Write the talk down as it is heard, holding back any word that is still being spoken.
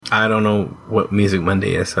I don't know what Music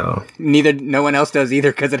Monday is, so... No one else does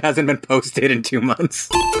either, because it hasn't been posted in 2 months.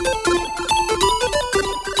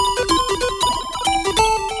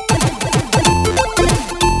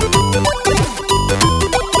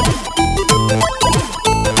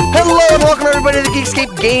 Hello and welcome everybody to the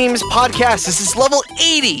Geekscape Games Podcast. This is level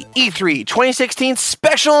 80 E3 2016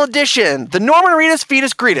 Special Edition, the Norman Reedus,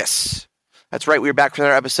 Fetus, Greetus. That's right, we're back for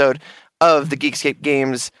another episode of the Geekscape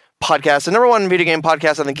Games Podcast, the number one video game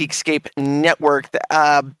podcast on the Geekscape network.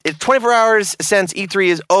 It's 24 hours since E3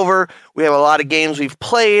 is over. We have a lot of games we've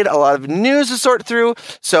played, a lot of news to sort through,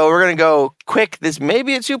 so we're going to go quick. This may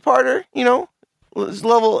be a two-parter,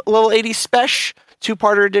 level 80 special.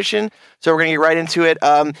 Two-parter edition, so we're going to get right into it.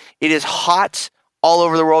 It is hot all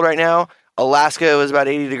over the world right now. Alaska was about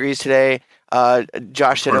 80 degrees today.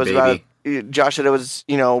 Josh said it was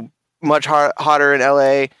much hotter in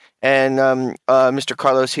LA, and Mr.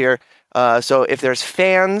 Carlos here. So if there's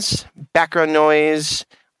fans, background noise,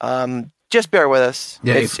 just bear with us.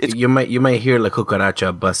 Yeah, it's you might hear La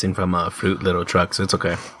Cucaracha busting from a Fruit Little truck, so it's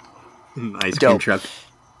okay. Ice cream truck.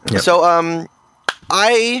 Yep. So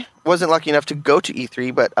I wasn't lucky enough to go to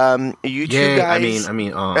E3, but you two guys...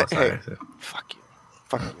 sorry. Hey, fuck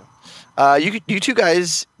you. You two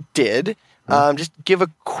guys did. Just give a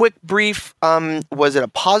quick brief. Was it a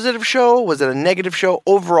positive show? Was it a negative show?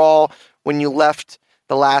 Overall, when you left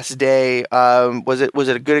the last day, was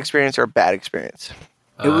it a good experience or a bad experience?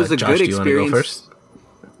 It was a Josh, good experience. Do you want to go first?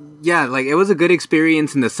 Yeah, it was a good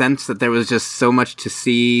experience in the sense that there was just so much to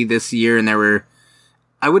see this year, and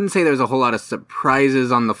I wouldn't say there was a whole lot of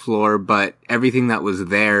surprises on the floor, but everything that was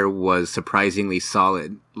there was surprisingly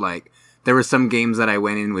solid. There were some games that I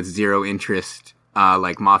went in with zero interest,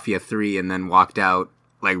 like Mafia 3, and then walked out,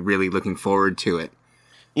 really looking forward to it.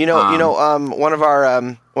 One of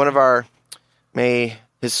our, may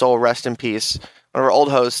his soul rest in peace, one of our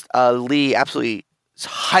old hosts, Lee, absolutely is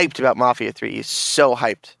hyped about Mafia 3. He's so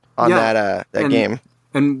hyped on that game.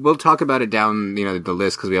 And we'll talk about it down, the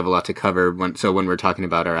list, because we have a lot to cover. So when we're talking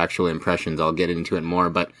about our actual impressions, I'll get into it more.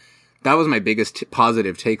 But that was my biggest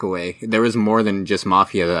positive takeaway. There was more than just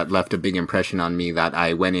Mafia that left a big impression on me that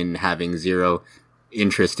I went in having zero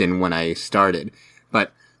interest in when I started.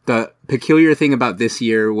 But the peculiar thing about this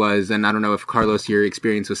year was, and I don't know if Carlos, your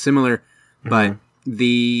experience was similar, but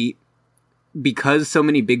because so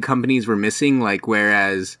many big companies were missing,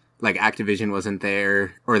 whereas... Activision wasn't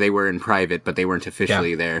there, or they were in private, but they weren't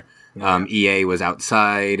officially there. EA was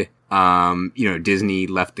outside. Disney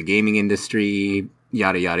left the gaming industry,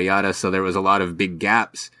 yada, yada, yada. So there was a lot of big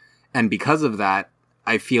gaps. And because of that,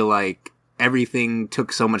 I feel like everything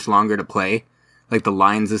took so much longer to play. The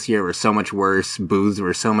lines this year were so much worse. Booths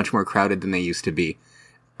were so much more crowded than they used to be.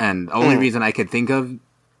 And the only reason I could think of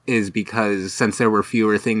is because since there were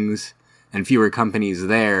fewer things and fewer companies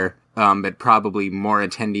there, but probably more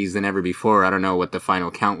attendees than ever before. I don't know what the final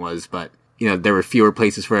count was, but, there were fewer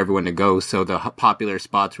places for everyone to go, so the popular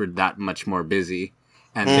spots were that much more busy.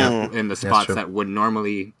 And in the spots that would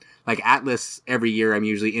normally... Atlas, every year I'm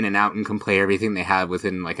usually in and out and can play everything they have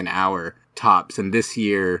within, an hour tops. And this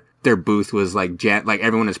year, their booth was,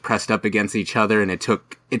 everyone was pressed up against each other, and it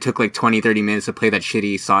took 20, 30 minutes to play that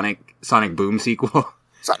shitty Sonic Boom sequel.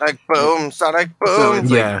 Sonic Boom! So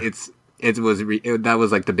that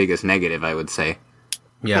was the biggest negative, I would say.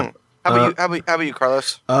 Yeah. How about you,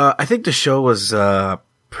 Carlos? I think the show was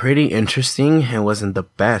pretty interesting. It wasn't the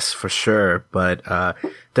best for sure, but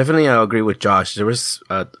definitely I agree with Josh. There was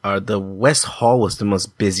the West Hall was the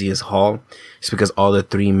most busiest hall, just because all the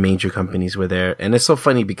three major companies were there. And it's so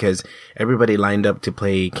funny because everybody lined up to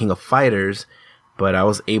play King of Fighters, but I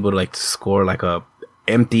was able to score a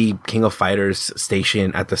empty King of Fighters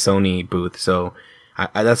station at the Sony booth. So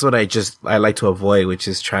that's what I like to avoid, which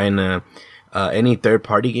is trying to, any third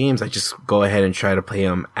party games, I just go ahead and try to play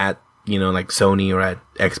them at, Sony or at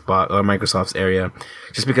Xbox or Microsoft's area,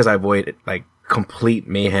 just because I avoid complete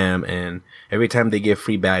mayhem, and every time they give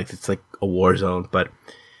free bags, it's a war zone. But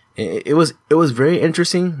it was very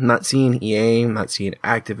interesting not seeing EA, not seeing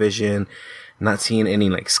Activision, not seeing any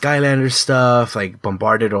Skylanders stuff,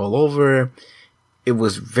 bombarded all over. It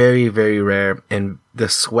was very, very rare, and the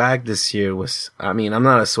swag this year was, I'm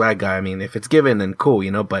not a swag guy. If it's given, then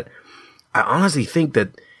cool, but I honestly think a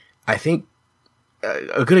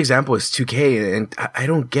good example is 2K, and I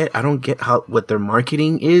don't get what their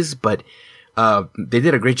marketing is, but they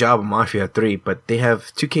did a great job of Mafia 3, but they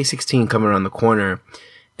have 2K16 coming around the corner,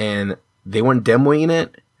 and they weren't demoing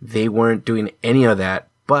it, they weren't doing any of that,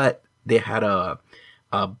 but they had a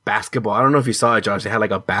basketball. I don't know if you saw it, Josh. They had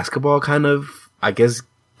a basketball kind of, I guess,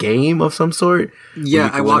 game of some sort. Yeah,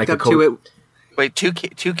 I walked up to it. Wait,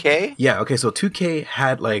 2K? Yeah, okay, so 2K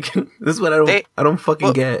had like this is what I don't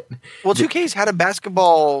fucking get. Well, 2K's had a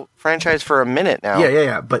basketball franchise for a minute now.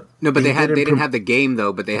 Yeah, but they didn't have the game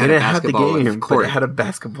though, but they had a basketball court. But they had a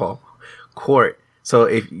basketball court. So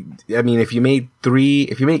if you made three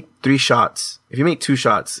shots, if you make two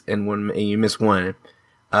shots and you miss one,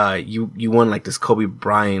 you won like this Kobe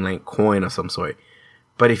Bryant like coin of some sort.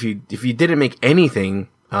 But if you didn't make anything,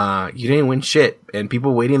 you didn't win shit, and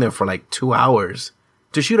people waiting there for like 2 hours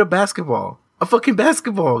to shoot a fucking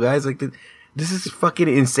basketball, guys. Like this is fucking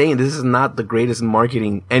insane. This is not the greatest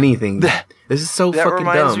marketing anything. This is so fucking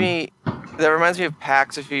dumb. That reminds me of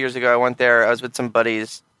PAX a few years ago. I went there. I was with some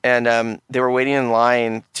buddies, and they were waiting in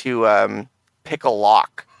line to pick a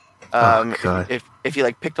lock. God. If you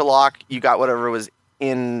like picked a lock, you got whatever was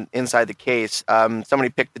inside the case. Somebody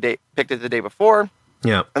picked it the day before.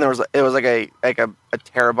 Yeah, and it was like a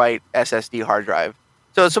terabyte SSD hard drive.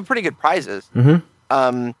 So it's some pretty good prizes. Mm-hmm.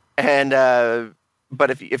 But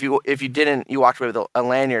if you didn't, you walked away with a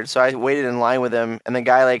lanyard. So I waited in line with him, and the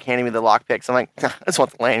guy like handed me the lockpicks. I'm like, I just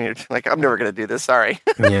want the lanyard. Like, I'm never gonna do this. Sorry.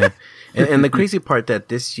 Yeah, and the crazy part that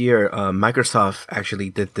this year Microsoft actually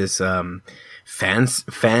did this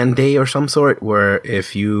fan day or some sort, where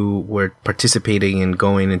if you were participating in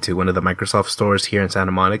going into one of the Microsoft stores here in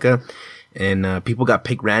Santa Monica, and people got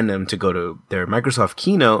picked random to go to their Microsoft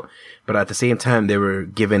keynote, but at the same time they were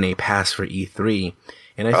given a pass for E3.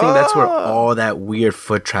 And I think that's where all that weird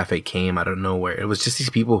foot traffic came out of nowhere. It was just these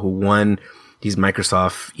people who won these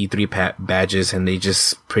Microsoft E3 badges, and they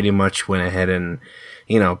just pretty much went ahead and,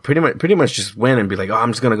 pretty much just went and be like, oh,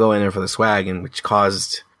 I'm just going to go in there for the swag, and which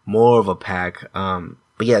caused more of a pack. But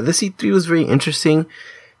yeah, this E3 was very interesting.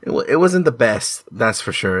 It wasn't the best, that's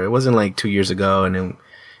for sure. It wasn't like 2 years ago, and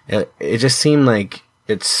it just seemed like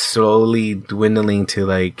it's slowly dwindling to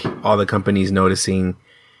like all the companies noticing,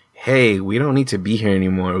 hey, we don't need to be here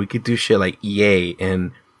anymore. We could do shit like EA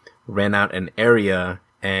and rent out an area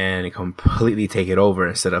and completely take it over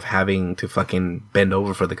instead of having to fucking bend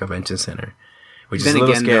over for the convention center, which is a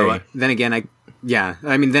little scary. Then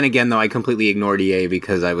again, I completely ignored EA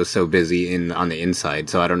because I was so busy on the inside.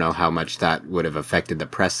 So I don't know how much that would have affected the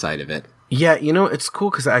press side of it. Yeah, it's cool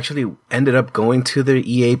because I actually ended up going to the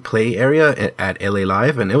EA Play area at LA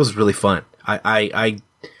Live, and it was really fun.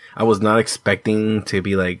 I was not expecting to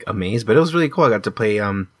be like amazed, but it was really cool. I got to play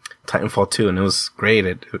Titanfall 2, and it was great.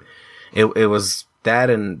 It was that,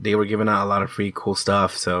 and they were giving out a lot of free cool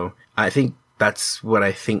stuff. So I think that's what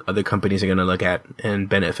I think other companies are going to look at and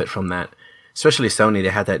benefit from that. Especially Sony, they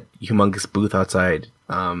had that humongous booth outside,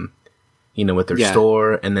 with their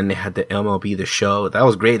store, and then they had the MLB The Show. That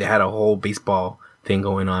was great. They had a whole baseball thing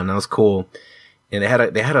going on. That was cool. And they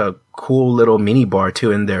had a cool little mini bar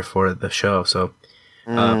too in there for the show. So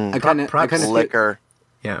I kind of liquor.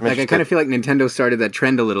 Yeah, like I kind of feel like Nintendo started that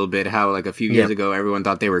trend a little bit. How like a few years ago, everyone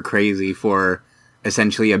thought they were crazy for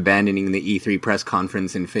essentially abandoning the E3 press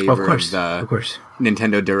conference in favor of the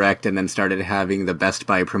Nintendo Direct, and then started having the Best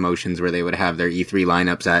Buy promotions where they would have their E3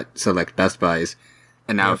 lineups at select Best Buys.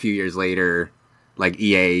 And now a few years later, like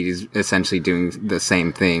EA is essentially doing the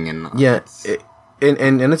same thing. And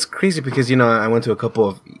and it's crazy because, I went to a couple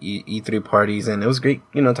of E3 parties, and it was great,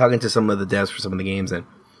 talking to some of the devs for some of the games. And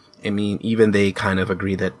I mean, even they kind of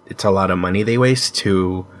agree that it's a lot of money they waste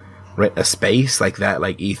to rent a space like that,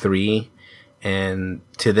 like E3. And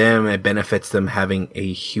to them, it benefits them having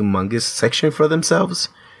a humongous section for themselves.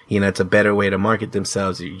 It's a better way to market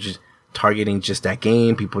themselves. You're just targeting just that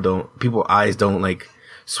game. People eyes don't like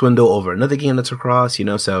swindle over another game that's across,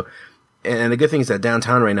 so. And the good thing is that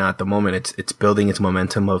downtown right now at the moment, it's building its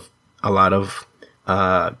momentum of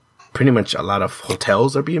pretty much a lot of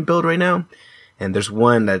hotels are being built right now. And there's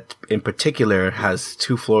one that in particular has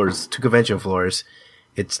two convention floors.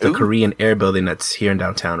 It's the Korean Air building that's here in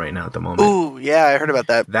downtown right now at the moment. Ooh, yeah, I heard about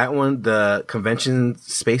that. That one, the convention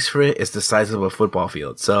space for it is the size of a football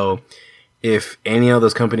field. So if any of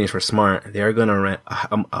those companies were smart, they're going to rent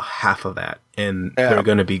a half of that, and they're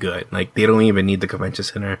going to be good. Like, they don't even need the convention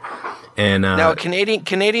center. And now,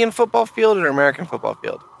 Canadian football field or American football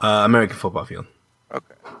field? American football field.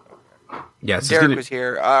 Okay. Yeah, so Derek was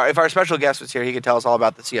here. If our special guest was here, he could tell us all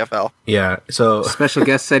about the CFL. Yeah, so special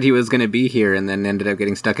guest said he was going to be here, and then ended up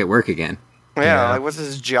getting stuck at work again. Yeah, like what's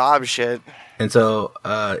his job shit? And so,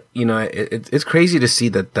 it's crazy to see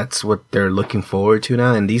that that's what they're looking forward to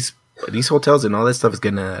now, and these hotels and all that stuff is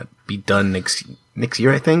gonna be done next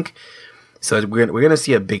year, I think. So we're gonna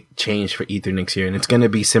see a big change for E3 next year, and it's gonna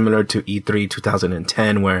be similar to E3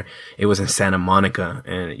 2010, where it was in Santa Monica,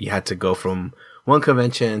 and you had to go from one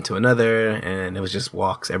convention to another, and it was just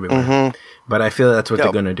walks everywhere. But I feel that's what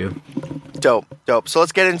they're gonna do. Dope. So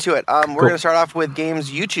let's get into it. We're gonna start off with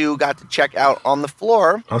games you two got to check out on the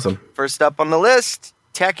floor. Awesome. First up on the list,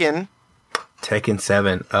 Tekken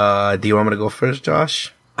 7. Do you want me to go first,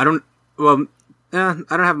 Josh? I don't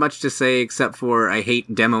have much to say except for I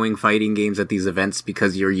hate demoing fighting games at these events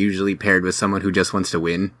because you're usually paired with someone who just wants to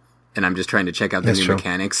win, and I'm just trying to check out the new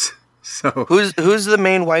mechanics. So who's the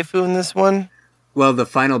main waifu in this one? Well, the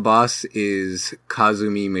final boss is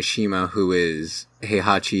Kazumi Mishima, who is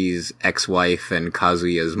Heihachi's ex-wife and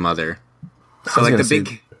Kazuya's mother. So like the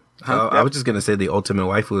big... I was just gonna say the ultimate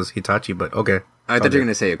waifu is Hitachi, but okay. I thought you were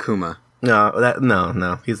gonna say Akuma.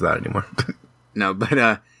 No, he's not anymore. No,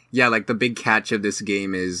 but yeah, like the big catch of this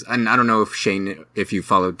game is, and I don't know if Shane, if you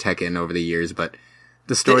followed Tekken over the years, but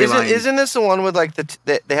the storyline isn't this the one with like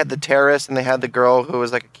they had the terrorist and they had the girl who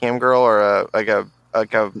was like a cam girl or a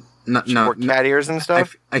cat ears and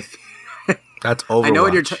stuff. That's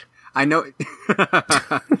Overwatch. I know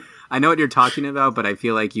what you're talking about, but I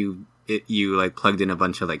feel like you like plugged in a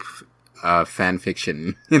bunch of like fan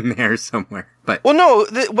fiction in there somewhere. But well, no,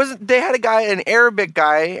 they had an Arabic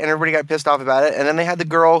guy, and everybody got pissed off about it, and then they had the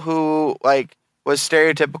girl who like was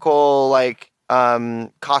stereotypical like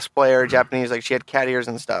cosplayer Japanese, like she had cat ears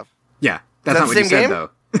and stuff. Yeah, that's not what you said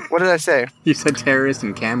though. What did I say? You said terrorist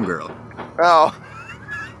and cam girl. Oh,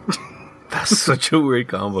 that's such a weird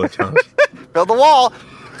combo, Josh. Build the wall.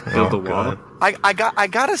 Build the wall. I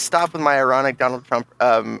gotta stop with my ironic Donald Trump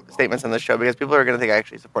statements on this show because people are gonna think I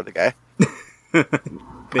actually support the guy.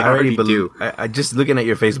 They already do. I just looking at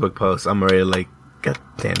your Facebook post, I'm already like, God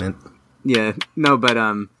damn it. Yeah, no,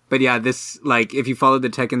 but yeah, this like if you follow the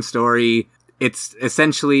Tekken story, it's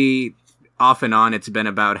essentially off and on. It's been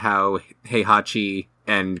about how Heihachi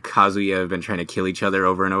and Kazuya have been trying to kill each other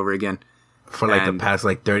over and over again for like the past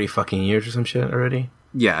like 30 fucking years or some shit already.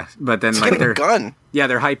 Yeah, but then like they're gun. Yeah,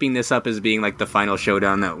 they're hyping this up as being like the final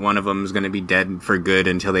showdown that one of them is going to be dead for good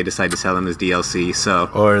until they decide to sell him as DLC. So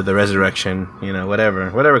or the resurrection,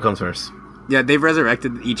 whatever comes first. Yeah, they've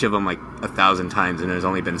resurrected each of them like 1,000 times, and there's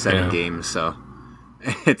only been 7 games. So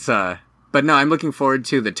it's but no, I'm looking forward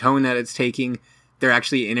to the tone that it's taking. They're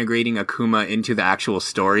actually integrating Akuma into the actual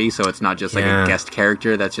story, so it's not just like a guest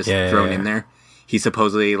character that's just thrown in there. He's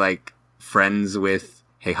supposedly like friends with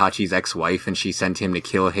Heihachi's ex-wife, and she sent him to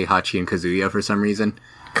kill Heihachi and Kazuya for some reason.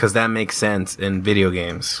 Because that makes sense in video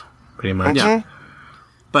games, pretty much. Yeah.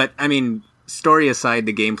 But, I mean, story aside,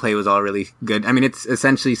 the gameplay was all really good. I mean, it's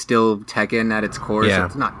essentially still Tekken at its core, so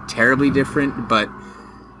it's not terribly different, but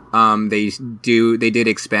they did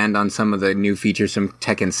expand on some of the new features from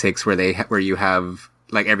Tekken 6 where you have,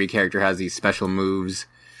 like, every character has these special moves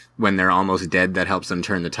when they're almost dead that helps them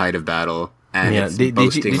turn the tide of battle. And did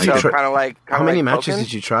you try, how many matches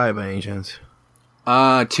did you try by any chance?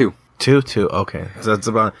 2. 2? Okay. So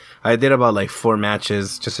that's I did about like 4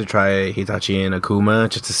 matches just to try Hitachi and Akuma,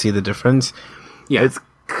 just to see the difference. Yeah. It's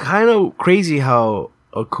kind of crazy how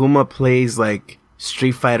Akuma plays like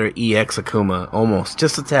Street Fighter EX Akuma, almost.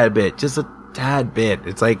 Just a tad bit.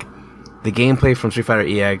 It's like the gameplay from Street Fighter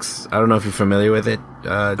EX. I don't know if you're familiar with it,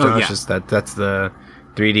 Josh. That's the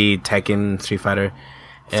 3D Tekken Street Fighter.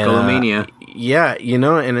 Skullomania.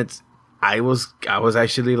 And I was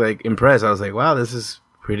actually like impressed. I was like, wow, this is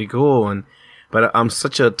pretty cool. But I'm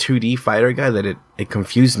such a 2D fighter guy that it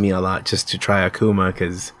confused me a lot just to try Akuma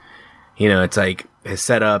because, it's like his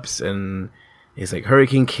setups and his like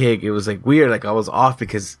hurricane kick. It was like weird. Like I was off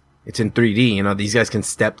because it's in 3D. These guys can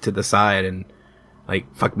step to the side and like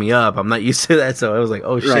fuck me up. I'm not used to that, so I was like,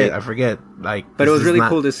 oh shit, I forget. Like, but it was really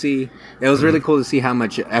cool to see. It was really cool to see how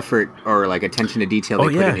much effort or like attention to detail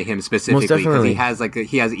they put into him specifically because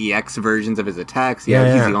he has EX versions of his attacks. He's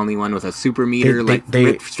the only one with a super meter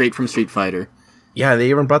ripped straight from Street Fighter. Yeah, they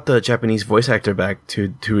even brought the Japanese voice actor back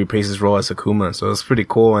to reprise his role as Akuma, so it was pretty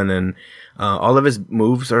cool. And then all of his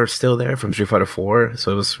moves are still there from Street Fighter 4,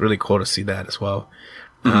 so it was really cool to see that as well.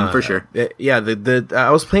 For sure. I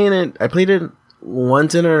was playing it. I played it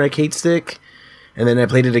once in an arcade stick, and then I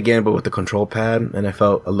played it again, but with the control pad, and I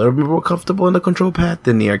felt a little bit more comfortable in the control pad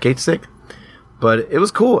than the arcade stick. But it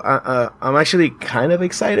was cool. I'm actually kind of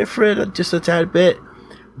excited for it, just a tad bit.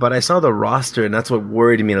 But I saw the roster, and that's what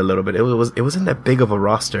worried me a little bit. It wasn't that big of a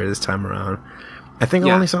roster this time around. I think I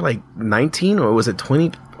only saw like 19, or was it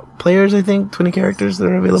 20 players? I think 20 characters that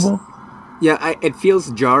are available. Yeah, it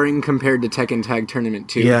feels jarring compared to Tekken Tag Tournament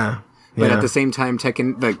 2. Yeah. But at the same time, the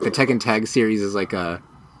Tekken Tag series is like a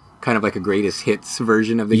kind of like a greatest hits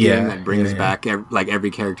version of the game that brings back every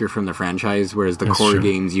character from the franchise, whereas the core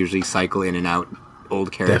games usually cycle in and out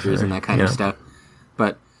old characters and that kind of stuff.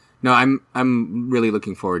 But No, I'm really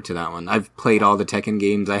looking forward to that one. I've played all the Tekken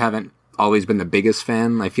games. I haven't always been the biggest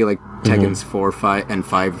fan. I feel like Tekken's 4, 5, and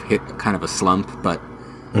 5 hit kind of a slump, but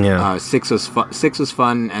 6 was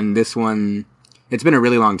fun, and this one, it's been a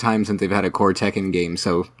really long time since they've had a core Tekken game,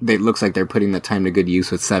 so it looks like they're putting the time to good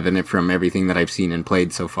use with 7 from everything that I've seen and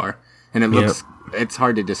played so far. And it looks, it's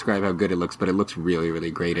hard to describe how good it looks, but it looks really,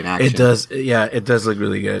 really great in action. It does, it does look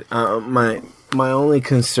really good. My only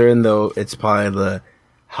concern, though, it's probably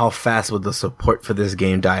how fast would the support for this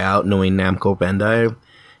game die out, knowing Namco Bandai.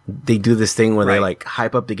 They do this thing where they like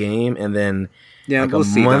hype up the game and then like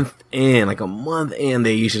a month in,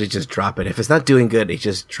 they usually just drop it. If it's not doing good, they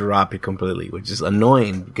just drop it completely, which is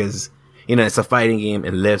annoying because, it's a fighting game.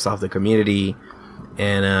 It lives off the community.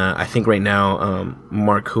 And, I think right now,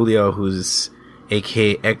 Mark Julio, who's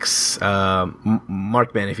AKX,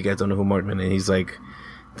 Markman, if you guys don't know who Markman is, he's like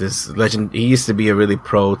this legend. He used to be a really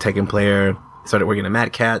pro Tekken player, started working at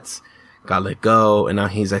Mad Cats, got let go, and now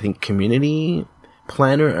he's, I think, community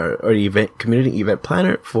planner or community event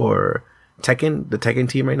planner for Tekken, the Tekken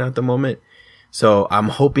team right now at the moment. So I'm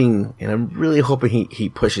hoping, and I'm really hoping he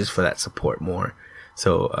pushes for that support more.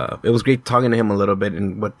 So, it was great talking to him a little bit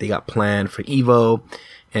and what they got planned for EVO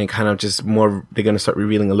and kind of just more, they're going to start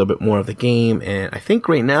revealing a little bit more of the game. And I think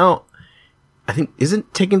right now,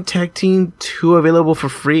 isn't Tekken Tag Team 2 available for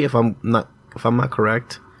free if I'm not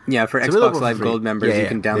correct? Yeah, for Xbox Live Gold members, you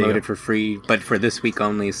can download it for free, but for this week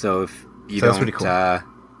only. So if you don't, that's pretty cool.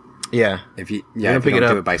 If you don't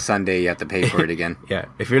do it by Sunday, you have to pay for it again. Yeah,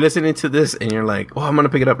 if you're listening to this and you're like, "Oh, I'm gonna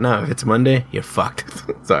pick it up now," if it's Monday, you're fucked.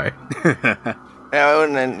 Sorry.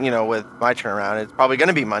 And then with my turnaround, it's probably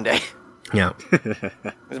gonna be Monday. Yeah.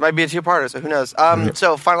 This might be a two-parter, so who knows?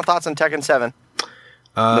 So final thoughts on Tekken 7.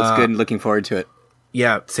 Looks good. Looking forward to it.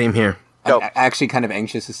 Yeah, same here. I'm actually kind of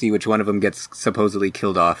anxious to see which one of them gets supposedly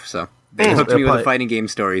killed off. So they hooked me with a fighting game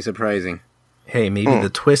story. Surprising. Hey, maybe the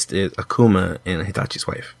twist is Akuma and Hitachi's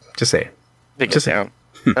wife. Just say it. Just say it.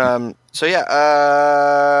 So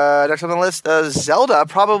next on the list, Zelda,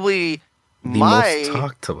 probably the my most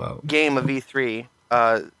talked about game of E3.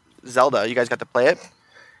 Zelda, you guys got to play it?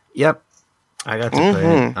 Yep, I got to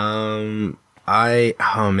play it. I'm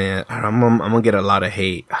gonna get a lot of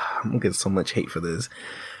hate. I'm gonna get so much hate for this.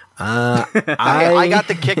 I got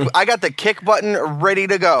the kick. I got the kick button ready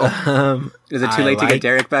to go. Is it too late to get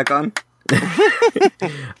Derek back on?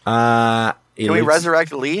 Can we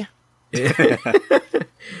resurrect Lee?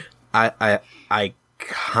 I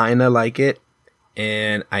kind of like it,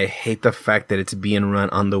 and I hate the fact that it's being run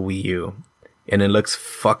on the Wii U, and it looks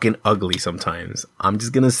fucking ugly sometimes. I'm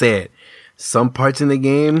just gonna say it. Some parts in the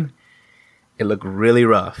game, it look really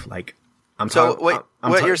rough. Like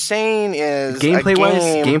what you're saying is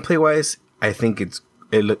gameplay wise, I think it's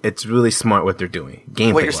really smart what they're doing.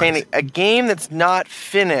 What you're saying, a game that's not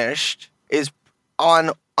finished is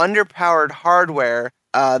on underpowered hardware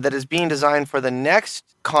that is being designed for the next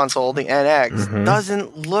console, the NX,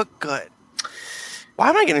 doesn't look good. Why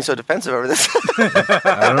am I getting so defensive over this?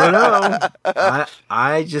 I don't know.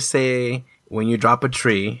 I just say when you drop a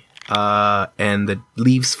tree and the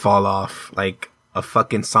leaves fall off like a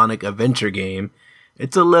fucking Sonic Adventure game,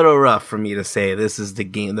 it's a little rough for me to say this is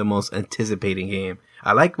the most anticipating game.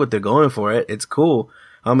 I like what they're going for it. It's cool.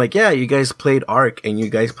 I'm like, yeah, you guys played Ark and you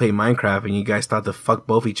guys played Minecraft and you guys thought to fuck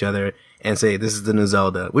both each other and say this is the new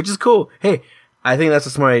Zelda, which is cool. Hey, I think that's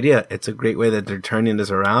a smart idea. It's a great way that they're turning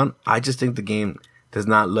this around. I just think the game does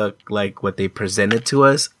not look like what they presented to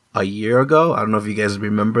us a year ago. I don't know if you guys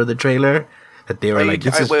remember the trailer that they were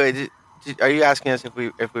are you asking us if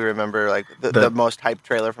we remember like the most hyped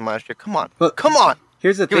trailer from last year? Come on.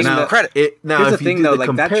 Here's the thing. Credit. Here's the thing, though.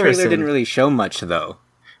 Like that trailer didn't really show much, though.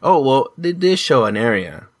 Oh well, they did show an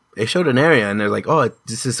area. They showed an area, and they're like, "Oh,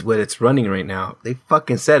 this is what it's running right now." They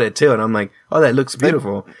fucking said it too, and I'm like, "Oh, that looks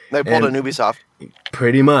beautiful." They pulled an Ubisoft,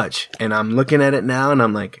 pretty much. And I'm looking at it now, and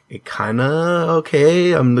I'm like, "It kind of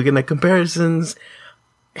okay." I'm looking at comparisons.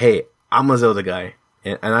 Hey, I'm a Zelda guy,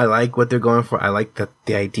 and I like what they're going for. I like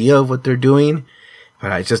the idea of what they're doing.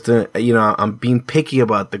 But I just, I'm being picky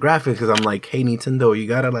about the graphics because I'm like, hey, Nintendo, you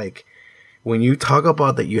gotta when you talk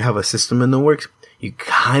about that you have a system in the works, you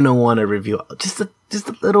kind of want to reveal just a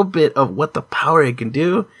little bit of what the power it can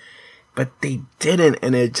do. But they didn't.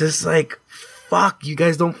 And it just fuck, you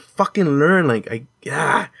guys don't fucking learn.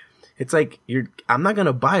 It's like I'm not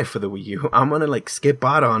gonna buy it for the Wii U. I'm gonna skip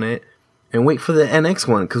out on it and wait for the NX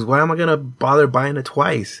one. Cause why am I gonna bother buying it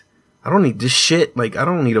twice? I don't need this shit. I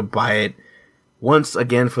don't need to buy it once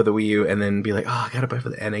again for the Wii U and then be like, oh, I gotta buy for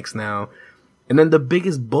the NX now. And then the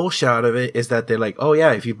biggest bullshit out of it is that they're like, oh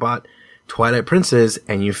yeah, if you bought Twilight Princess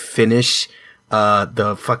and you finish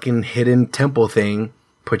the fucking hidden temple thing,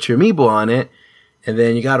 put your amiibo on it, and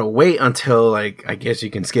then you gotta wait until, like, I guess you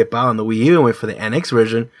can skip out on the Wii U and wait for the NX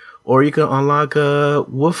version, or you can unlock a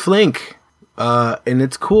Wolf Link, and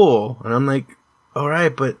it's cool. And I'm like,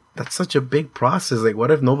 alright, but that's such a big process. Like,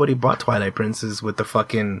 what if nobody bought Twilight Princess with the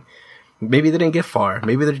fucking... Maybe they didn't get far.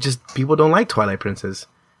 Maybe they're just... People don't like Twilight Princess.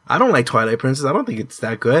 I don't like Twilight Princess. I don't think it's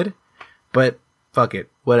that good. But, fuck it.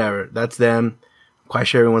 Whatever. That's them. Quite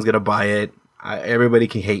sure everyone's gonna buy it. Everybody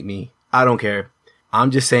can hate me. I don't care.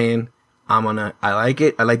 I'm just saying, I like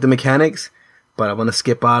it. I like the mechanics, but I'm gonna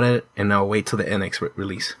skip on it, and I'll wait till the NX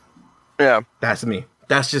release. Yeah. That's me.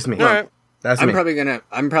 That's just me. All right. That's I'm me.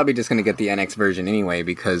 probably just gonna get the NX version anyway,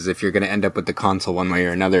 because if you're gonna end up with the console one way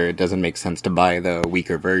or another, it doesn't make sense to buy the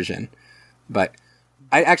weaker version. But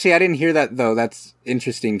I didn't hear that though. That's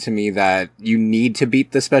interesting to me that you need to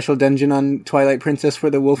beat the special dungeon on Twilight Princess for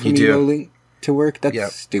the Wolf Amiibo link to work.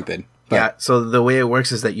 That's stupid. But yeah, so the way it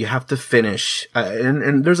works is that you have to finish,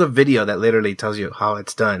 and there's a video that literally tells you how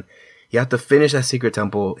it's done. You have to finish that secret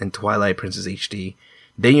temple in Twilight Princess HD.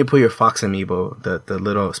 Then you put your Fox Amiibo, the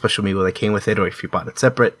little special Amiibo that came with it, or if you bought it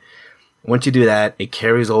separate. Once you do that, it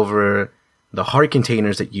carries over the heart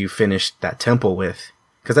containers that you finished that temple with.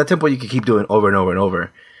 Because that temple you can keep doing over and over and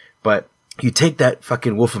over. But you take that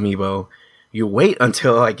fucking Wolf Amiibo, you wait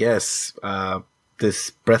until, I guess,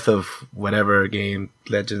 this Breath of whatever game,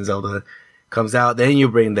 Legend of Zelda, comes out, then you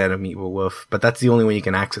bring that Amiibo Wolf. But that's the only way you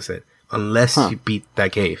can access it, unless you beat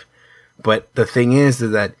that cave. But the thing is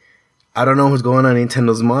that I don't know what's going on in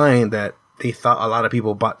Nintendo's mind that they thought a lot of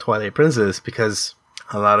people bought Twilight Princess because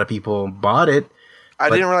a lot of people bought it.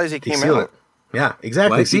 I didn't realize it came out. Yeah,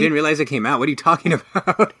 exactly. what? You didn't realize it came out? What are you talking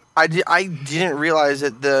about? I didn't realize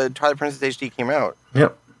that the Twilight Princess HD came out.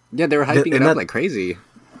 Yep. Yeah, they were hyping it up like crazy.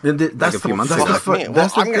 That's a few months Well, ago.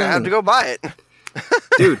 I'm going to have to go buy it.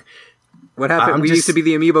 Dude, what happened? We used to be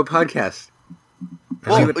the Amiibo podcast.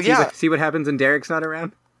 Well, See what happens when Derek's not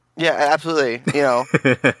around? Yeah, absolutely. You know,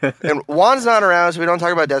 and Juan's not around, so we don't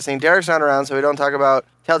talk about Destiny. Derek's not around, so we don't talk about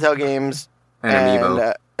Telltale Games And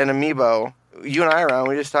Amiibo. And Amiibo. You and I are around,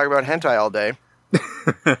 we just talk about hentai all day.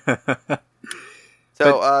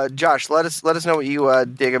 So, Josh, let us know what you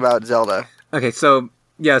dig about Zelda. Okay, so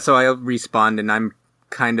I'll respond, and I'm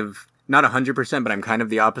kind of not 100%, but I'm kind of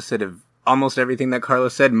the opposite of almost everything that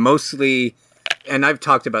Carlos said. Mostly, and I've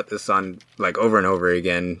talked about this on like over and over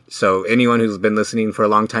again. So anyone who's been listening for a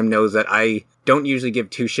long time knows that I don't usually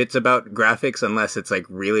give two shits about graphics unless it's like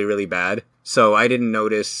really, really bad. So I didn't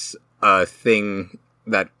notice a thing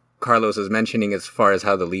that Carlos was mentioning as far as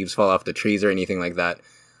how the leaves fall off the trees or anything like that.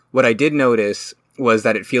 What I did notice was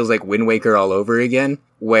that it feels like Wind Waker all over again,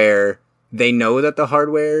 where they know that the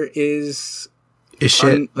hardware is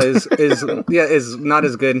shit. is not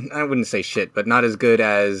as good. I wouldn't say shit, but not as good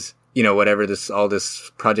as, you know, whatever all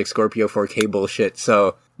this Project Scorpio 4K bullshit.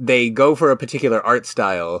 So they go for a particular art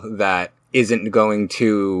style that isn't going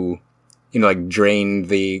to, you know, like drain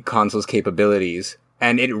the console's capabilities.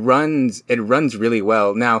 And it runs really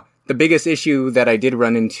well. Now, the biggest issue that I did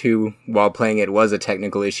run into while playing it was a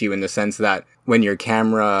technical issue in the sense that when your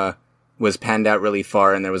camera was panned out really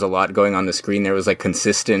far and there was a lot going on the screen, there was like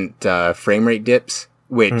consistent frame rate dips,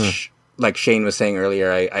 which, like Shane was saying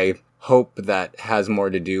earlier, I hope that has more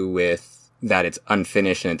to do with that it's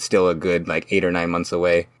unfinished and it's still a good like 8 or 9 months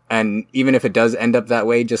away. And even if it does end up that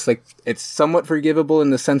way, just like it's somewhat forgivable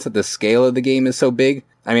in the sense that the scale of the game is so big.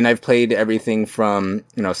 I mean, I've played everything from,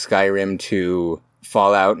 you know, Skyrim to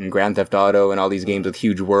Fallout and Grand Theft Auto and all these games with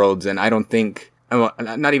huge worlds, and I don't think, well,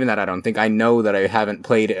 not even that I know that I haven't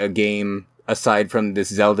played a game aside from this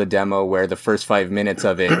Zelda demo where the first 5 minutes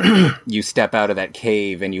of it, you step out of that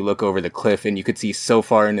cave and you look over the cliff and you could see so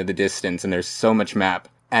far into the distance and there's so much map.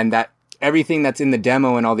 And that everything that's in the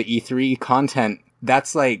demo and all the E3 content,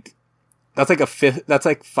 that's like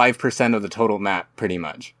 5% of the total map pretty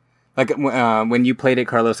much. Like, when you played it,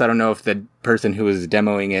 Carlos, I don't know if the person who was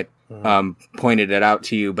demoing it pointed it out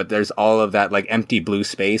to you, but there's all of that like empty blue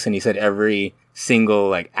space, and he said every single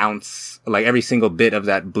like ounce, like every single bit of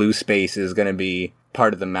that blue space is going to be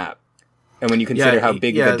part of the map. And when you consider how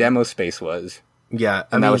big the demo space was, that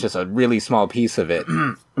was just a really small piece of it.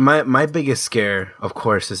 My biggest scare, of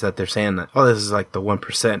course, is that they're saying that, oh, this is like the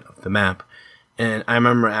 1% of the map. And I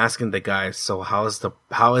remember asking the guys, so how is the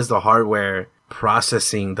hardware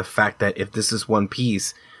processing the fact that if this is one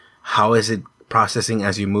piece, how is it processing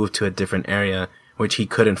as you move to a different area, which he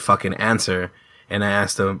couldn't fucking answer. And I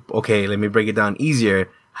asked him, okay, let me break it down easier.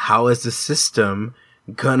 How is the system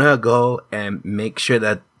gonna go and make sure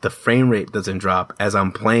that the frame rate doesn't drop as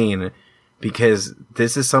I'm playing? Because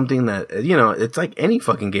this is something that, you know, it's like any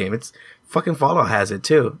fucking game. It's fucking Fallout has it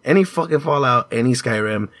too. Any fucking Fallout, any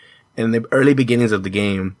Skyrim, in the early beginnings of the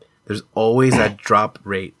game, there's always that drop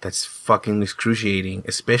rate that's fucking excruciating,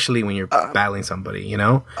 especially when you're battling somebody, you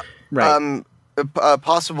know? Right.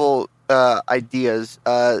 Possible ideas.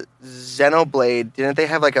 Xenoblade, didn't they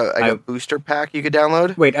have like a booster pack you could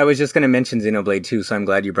download? Wait, I was just going to mention Xenoblade too, so I'm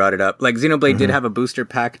glad you brought it up. Like, Xenoblade did have a booster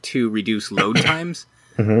pack to reduce load times,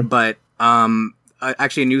 but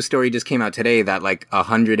actually a news story just came out today that like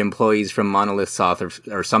 100 employees from Monolith Soft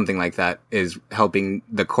or something like that is helping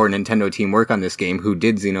the core Nintendo team work on this game who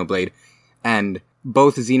did Xenoblade. And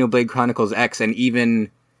both Xenoblade Chronicles X and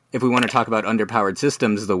even, if we want to talk about underpowered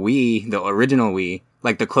systems, the Wii, the original Wii,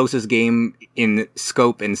 like the closest game in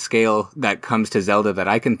scope and scale that comes to Zelda that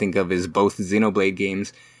I can think of is both Xenoblade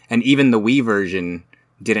games. And even the Wii version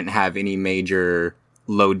didn't have any major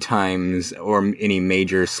load times or any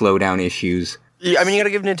major slowdown issues. I mean, you got to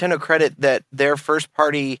give Nintendo credit that their first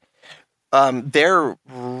party, they're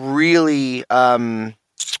really,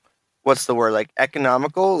 what's the word? Like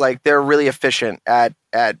economical. Like they're really efficient at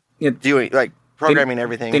doing like programming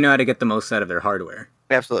everything. They know how to get the most out of their hardware.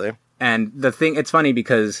 Absolutely. And the thing, it's funny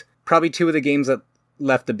because probably two of the games that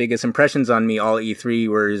left the biggest impressions on me all E3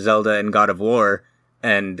 were Zelda and God of War.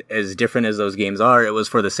 And as different as those games are, it was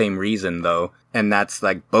for the same reason, though. And that's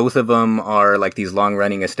like both of them are like these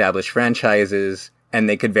long-running established franchises, and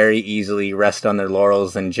they could very easily rest on their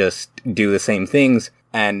laurels and just do the same things.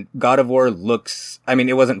 And God of War looks, I mean,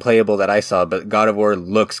 it wasn't playable that I saw, but God of War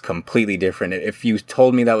looks completely different. If you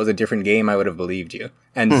told me that was a different game, I would have believed you.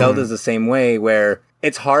 And Zelda's the same way, where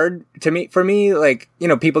it's hard for me, like, you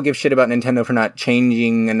know, people give shit about Nintendo for not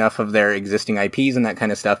changing enough of their existing IPs and that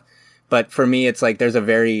kind of stuff. But for me, it's like there's a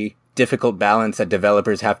very difficult balance that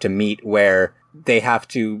developers have to meet where they have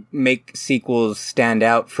to make sequels stand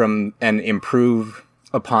out from and improve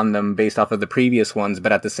upon them based off of the previous ones.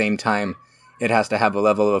 But at the same time, it has to have a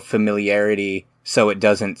level of familiarity so it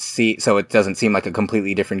doesn't seem like a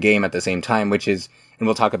completely different game at the same time, which is, and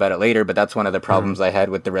we'll talk about it later, but that's one of the problems I had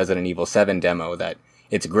with the Resident Evil 7 demo, that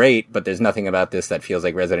it's great, but there's nothing about this that feels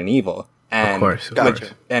like Resident Evil. And of course.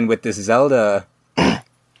 And with this Zelda,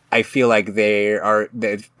 I feel like they're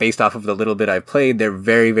based off of the little bit I've played, they're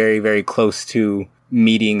very, very, very close to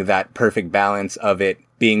meeting that perfect balance of it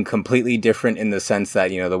being completely different in the sense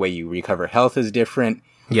that, you know, the way you recover health is different.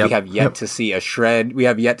 Yep. We have yet to see a shred. We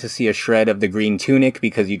have yet to see a shred of the green tunic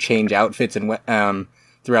because you change outfits and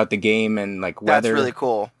throughout the game, and like weather. That's really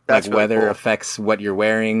cool. That's like really weather cool. Affects what you're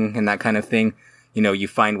wearing and that kind of thing. You know, you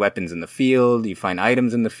find weapons in the field, you find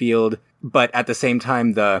items in the field, but at the same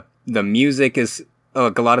time, the music is.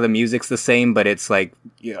 Like, a lot of the music's the same, but it's like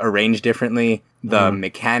arranged differently. The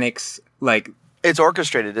mechanics, like, it's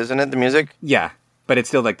orchestrated, isn't it? The music? Yeah, but it's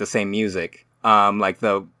still like the same music. Like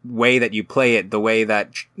the way that you play it, the way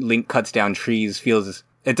that Link cuts down trees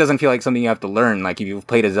it doesn't feel like something you have to learn. Like if you've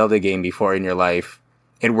played a Zelda game before in your life,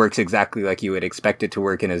 it works exactly like you would expect it to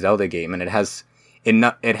work in a Zelda game, and it has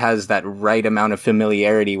that right amount of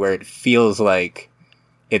familiarity where it feels like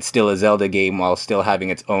it's still a Zelda game while still having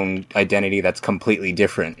its own identity that's completely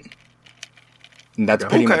different. And that's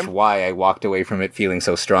pretty much why I walked away from it feeling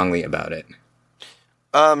so strongly about it.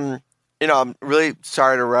 You know, I'm really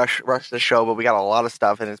sorry to rush the show, but we got a lot of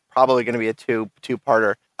stuff, and it's probably going to be a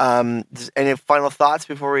two-parter. Any final thoughts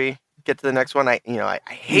before we get to the next one? I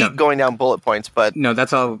hate going down bullet points, but no,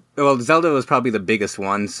 that's all. Well, Zelda was probably the biggest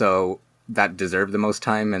one, so that deserved the most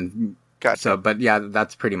time, and gotcha. So, but yeah,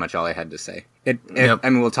 that's pretty much all I had to say. I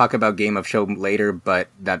mean, we'll talk about Game of Show later, but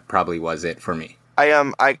that probably was it for me. The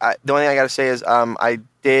only thing I got to say is I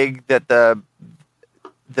dig that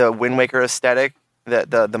the Wind Waker aesthetic,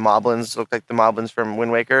 that the moblins look like the moblins from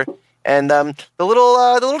Wind Waker, and the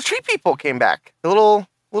little tree people came back. The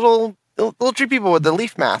little tree people with the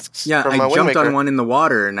leaf masks. Yeah, from, I Wind jumped Waker. on one in the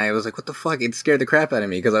water, and I was like, "What the fuck?" It scared the crap out of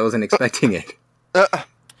me because I wasn't expecting it.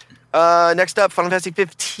 Next up, Final Fantasy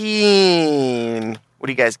 15. What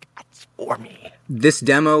do you guys got for me? This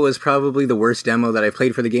demo was probably the worst demo that I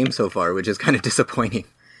played for the game so far, which is kind of disappointing.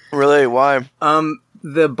 Really? Why?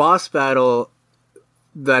 The boss battle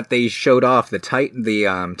that they showed off, the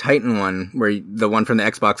Titan one, where the one from the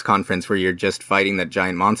Xbox conference where you're just fighting that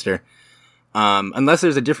giant monster. Unless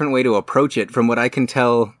there's a different way to approach it, from what I can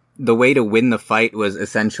tell, the way to win the fight was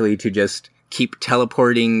essentially to just keep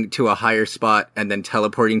teleporting to a higher spot and then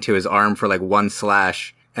teleporting to his arm for like one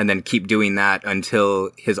slash, and then keep doing that until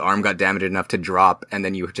his arm got damaged enough to drop, and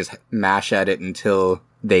then you just mash at it until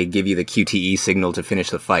they give you the QTE signal to finish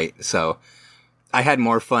the fight. So I had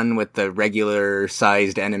more fun with the regular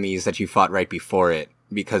sized enemies that you fought right before it,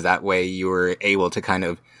 because that way you were able to kind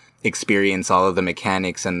of experience all of the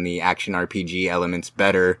mechanics and the action RPG elements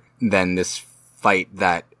better than this fight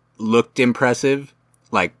that looked impressive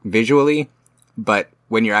like visually, but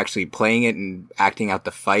when you're actually playing it and acting out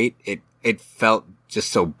the fight, it felt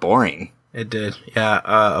just so boring. It did. Yeah,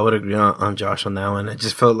 I would agree on Josh on that one. It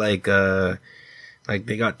just felt like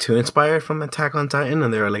they got too inspired from Attack on Titan,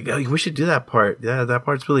 and they were like, "Oh, we should do that part. Yeah, that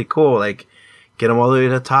part's really cool. Like, get him all the way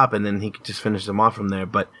to the top, and then he could just finish them off from there."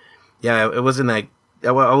 But yeah, it wasn't like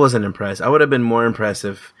I wasn't impressed. I would have been more impressed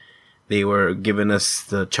if they were giving us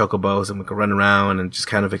the chocobos and we could run around and just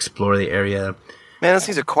kind of explore the area. Man, those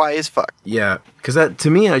things are quiet as fuck. Yeah, because to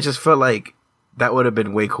me, I just felt like that would have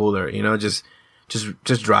been way cooler. You know, just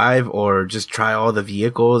drive or just try all the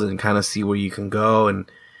vehicles and kind of see where you can go.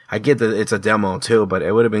 And I get that it's a demo too, but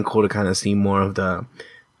it would have been cool to kind of see more of the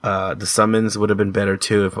summons. Would have been better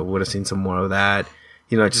too if I would have seen some more of that.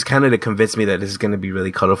 You know, just kind of to convince me that this is going to be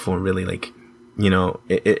really colorful and really like, you know,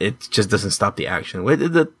 it just doesn't stop the action.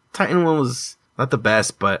 The Titan one was not the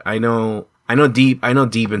best, but I know deep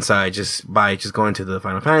inside just by just going to the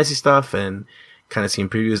Final Fantasy stuff and kind of seeing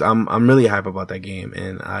previews. I'm really hype about that game,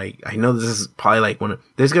 and I know this is probably like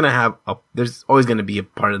there's always gonna be a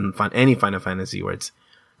part of any Final Fantasy where it's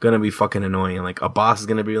gonna be fucking annoying. Like a boss is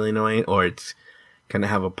gonna be really annoying, or it's gonna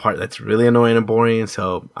have a part that's really annoying and boring.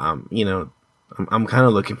 So you know, I'm kind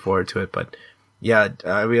of looking forward to it. But yeah,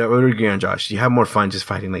 I would agree on Josh. You have more fun just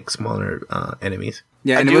fighting like smaller enemies.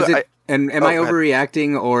 Yeah, and am I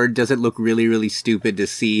overreacting, or does it look really, really stupid to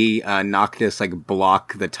see Noctis like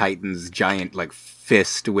block the Titan's giant like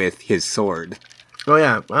fist with his sword? Oh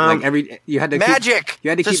yeah, you had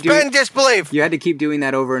to suspend disbelief. You had to keep doing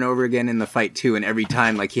that over and over again in the fight too, and every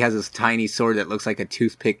time like he has this tiny sword that looks like a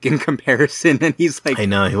toothpick in comparison, and he's like I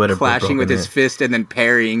know he would have clashing with his fist and then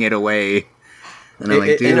parrying it away. And I'm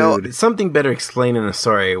like, dude, you know, something better explained in the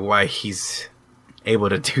story why he's able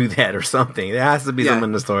to do that or something. There has to be something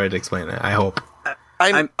in the story to explain that. I hope.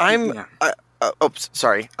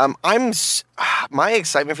 Sorry. My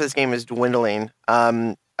excitement for this game is dwindling.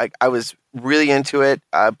 I was really into it.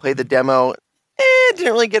 I played the demo.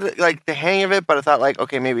 Didn't really get like the hang of it, but I thought like,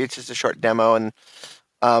 okay, maybe it's just a short demo. And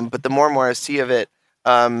but the more and more I see of it,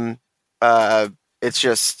 I'm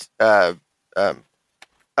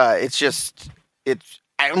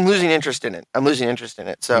losing interest in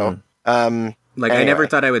it. So. I never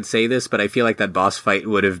thought I would say this, but I feel like that boss fight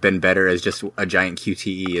would have been better as just a giant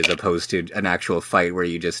QTE as opposed to an actual fight where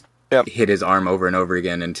you just hit his arm over and over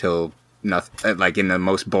again until nothing, like in the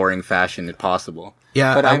most boring fashion possible.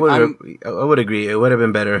 Yeah, but I would agree. It would have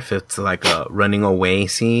been better if it's like a running away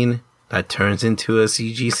scene that turns into a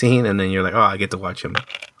CG scene, and then you're like, oh, I get to watch him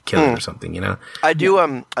kill him or something. You know, I do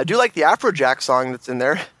like the Afrojack song that's in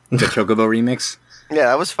there. The Chocobo remix. Yeah,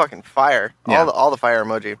 that was fucking fire. Yeah. All the fire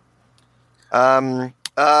emoji.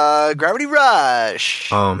 Gravity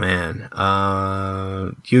Rush. Oh man.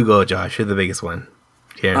 You go, Josh. You're the biggest one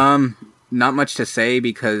here. Not much to say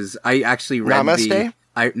because I actually read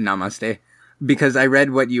Namaste? Because I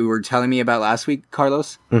read what you were telling me about last week,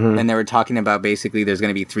 Carlos, and they were talking about basically there's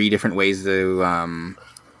going to be 3 different ways to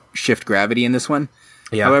shift gravity in this one.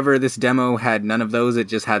 Yeah. However, this demo had none of those. It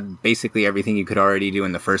just had basically everything you could already do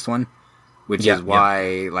in the first one, which is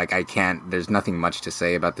why like there's nothing much to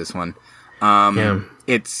say about this one.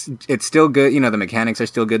 It's still good. You know, the mechanics are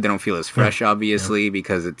still good. They don't feel as fresh, obviously,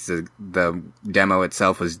 because the demo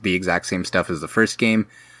itself was the exact same stuff as the first game.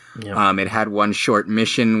 Yeah. It had one short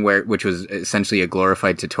mission which was essentially a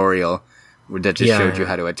glorified tutorial that just showed you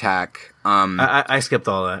how to attack. I skipped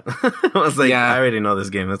all that. I was like, I already know this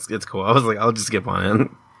game. It's cool. I was like, I'll just skip on it.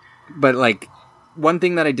 But like, one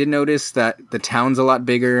thing that I did notice that the town's a lot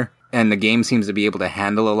bigger and the game seems to be able to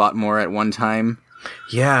handle a lot more at one time.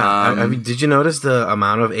 Yeah, I mean, did you notice the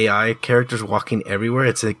amount of AI characters walking everywhere?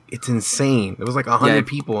 It's insane. There was like 100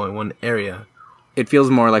 people in one area. It feels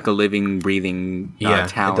more like a living, breathing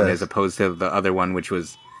town as opposed to the other one, which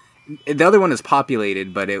was the other one is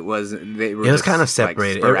populated, but it was kind of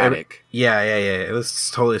separated, like, sporadic. Yeah. It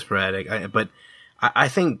was totally sporadic. But I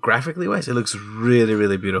think graphically wise, it looks really,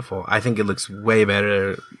 really beautiful. I think it looks way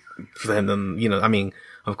better than I mean,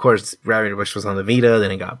 of course, Gravity Rush was on the Vita,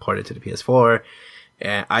 then it got ported to the PS4.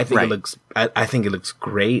 And I think it looks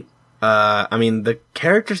great. I mean, the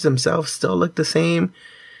characters themselves still look the same,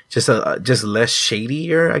 just less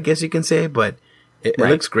shadier, I guess you can say. But it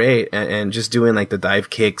looks great, and just doing like the dive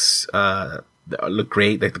kicks, look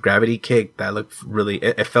great. Like the gravity kick, that looked really.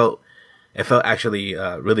 It felt actually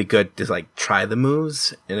really good to like try the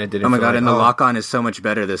moves, and it didn't. Oh my god! And the lock on is so much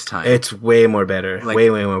better this time. It's way more better. Like, way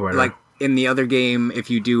more better. Like in the other game,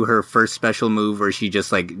 if you do her first special move where she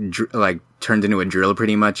just like turns into a drill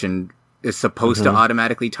pretty much and is supposed to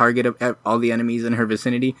automatically target all the enemies in her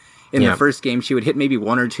vicinity, in the first game, she would hit maybe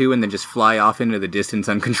one or two and then just fly off into the distance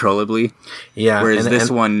uncontrollably. Yeah. Whereas this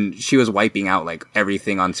one, she was wiping out like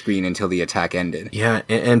everything on screen until the attack ended. Yeah,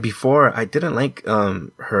 and before I didn't like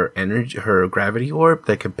her energy, her gravity orb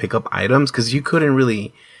that could pick up items, because you couldn't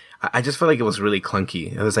really. I just felt like it was really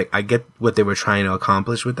clunky. It was like, I get what they were trying to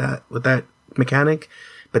accomplish with that mechanic,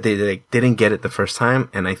 but they didn't get it the first time,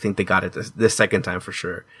 and I think they got it the second time for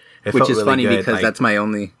sure. Which is really funny good, because that's my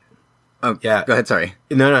only. Oh, yeah. Go ahead, sorry.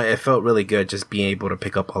 No, it felt really good just being able to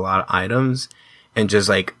pick up a lot of items and just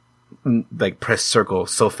like press circle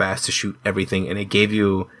so fast to shoot everything. And it gave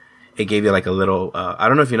you like a little, I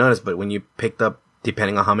don't know if you noticed, but when you picked up,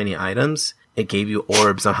 depending on how many items, it gave you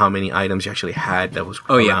orbs on how many items you actually had that was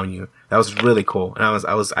around you. That was really cool. And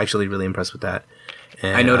I was actually really impressed with that.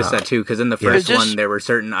 And, I noticed that too, because in the first one, there were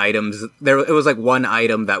certain items. It was like one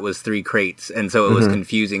item that was 3 crates, and so it was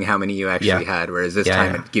confusing how many you actually had. Whereas this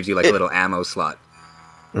time, it gives you like a little ammo slot.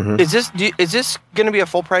 Mm-hmm. Is this going to be a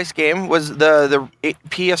full price game? Was the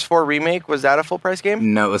PS4 remake, was that a full price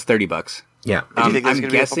game? No, it was $30. Yeah. Do you think this is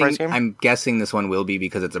going to be a full price game? I'm guessing this one will be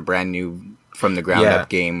because it's a brand new from the ground up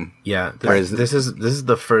game. Yeah. This is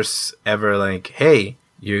the first ever like, hey.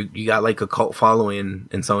 You got like a cult following,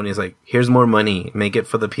 and Sony's like, here's more money, make it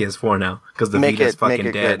for the PS4 now, because the Vita's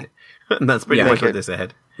fucking dead. That's pretty much what they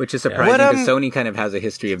said. Which is surprising, because Sony kind of has a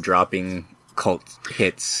history of dropping cult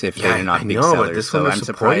hits if they're not big sellers. But this one I'm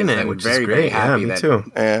surprised. I'm very, very happy. Me too.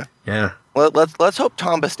 Yeah. Well, let's hope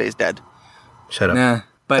Tomba stays dead. Shut up. Nah.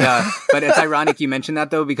 But it's ironic you mentioned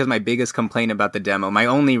that though, because my biggest complaint about the demo, my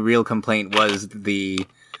only real complaint was the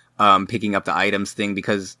picking up the items thing,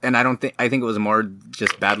 because, and I think it was more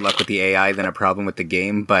just bad luck with the AI than a problem with the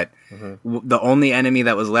game. But the only enemy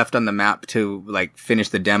that was left on the map to like finish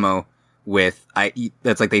the demo with,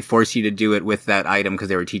 that's like they forced you to do it with that item because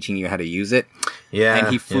they were teaching you how to use it. Yeah. And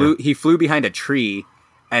he flew behind a tree,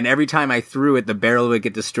 and every time I threw it, the barrel would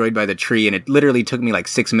get destroyed by the tree, and it literally took me like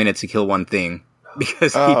 6 minutes to kill one thing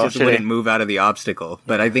because he just wouldn't move out of the obstacle.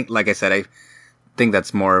 But I think, like I said, I think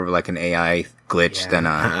that's more of like an AI glitch than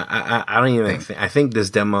I don't even think. I think this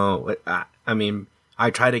demo. I mean, I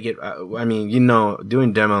try to get.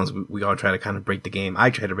 Doing demos, we all try to kind of break the game. I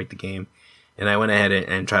try to break the game, and I went ahead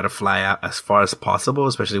and tried to fly out as far as possible,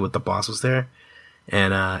 especially with the boss was there,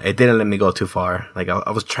 and it didn't let me go too far. Like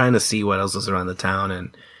I was trying to see what else was around the town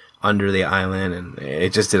and under the island, and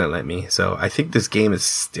it just didn't let me. So I think this game is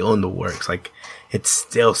still in the works. Like it's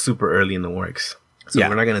still super early in the works. So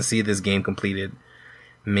we're not gonna see this game completed.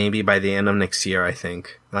 Maybe by the end of next year, I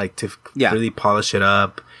think. Like, to really polish it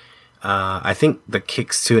up. I think the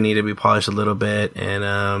kicks, too, need to be polished a little bit.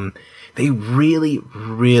 And they really,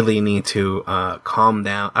 really need to calm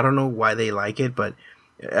down. I don't know why they like it, but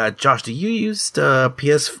Josh, do you use the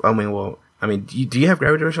do you have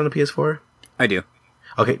gravity rush on the PS4? I do.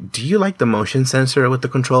 Okay, do you like the motion sensor with the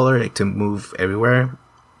controller, like, to move everywhere?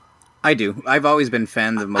 I do. I've always been a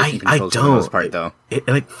fan of motion controls for the most part, though. It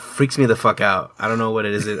like freaks me the fuck out. I don't know what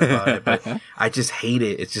it is about it, but I just hate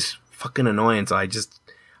it. It's just fucking annoying. So I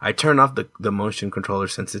turn off the motion controller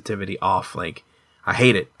sensitivity off. Like, I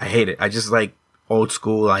hate it. I just like old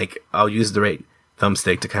school. Like, I'll use the right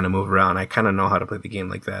thumbstick to kind of move around. I kind of know how to play the game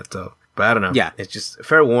like that. So, but I don't know. Yeah, it's just a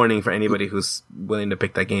fair warning for anybody who's willing to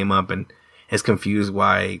pick that game up and is confused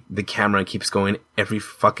why the camera keeps going every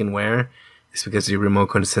fucking where. It's because your remote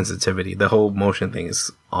control sensitivity, the whole motion thing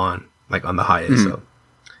is on, like on the highest. So,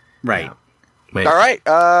 right. Yeah. Wait. All right.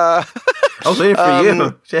 I was waiting for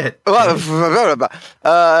you. Shit. Yakuza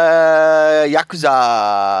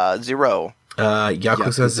 0.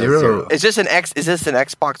 Yakuza 0. Is this an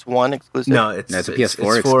Xbox One exclusive? No, it's a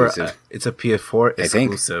PS4 exclusive. It's a PS4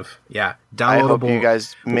 exclusive. Yeah. Downloadable. I hope you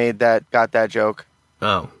guys got that joke.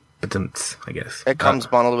 Oh, but I guess it comes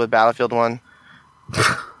bundled with Battlefield 1.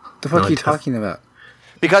 The fuck are you talking about?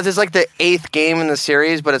 Because it's like the 8th game in the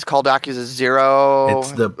series, but it's called Yakuza 0.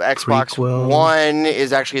 It's the Xbox prequel. One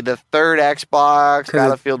is actually the 3rd Xbox.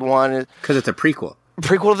 Battlefield 1 is... Because it's a prequel.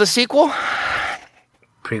 Prequel to the sequel?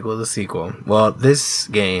 Prequel to the sequel. Well, this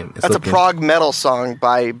game is That's a prog metal song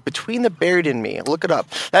by Between the Buried and Me. Look it up.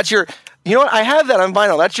 That's your... You know what? I have that on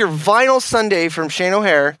vinyl. That's your Vinyl Sunday from Shane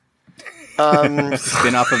O'Hare.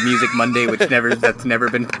 Spin-off of Music Monday, that's never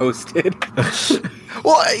been posted.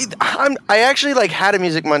 Well, I actually like had a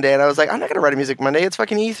Music Monday, and I was like, I'm not gonna write a Music Monday. It's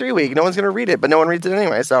fucking E3 week. No one's gonna read it, but no one reads it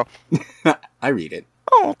anyway. So I read it.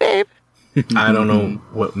 Oh, babe. I don't know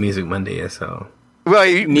what Music Monday is, so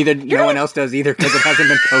well, no one else does either because it hasn't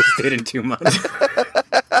been posted in 2 months.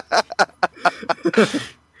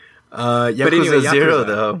 Yakuza 0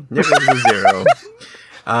 though. Yakuza 0.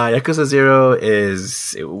 Yakuza 0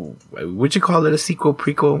 is, would you call it a sequel,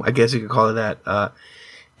 prequel? I guess you could call it that.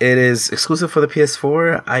 It is exclusive for the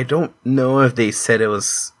PS4. I don't know if they said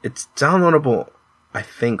it's downloadable. I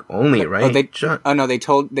think only, right? No, they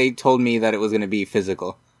told me that it was going to be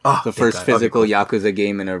physical. Oh, the first physical Yakuza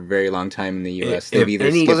game in a very long time in the US.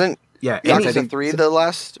 Wasn't Yakuza 3 the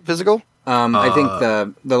last physical? I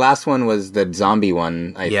think the last one was the zombie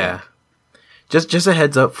one, I think. Just a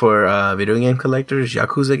heads up for video game collectors,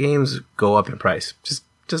 Yakuza games go up in price.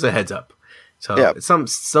 Just a heads up. So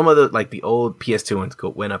some of the like the old PS2 ones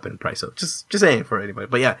went up in price. So just saying for anybody.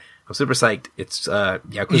 But yeah, I'm super psyched. It's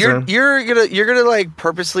Yakuza. You're gonna like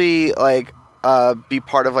purposely like be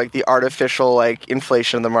part of like the artificial like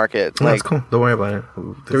inflation of the market. Oh, that's cool. Don't worry about it.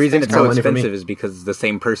 The reason it's so expensive is because the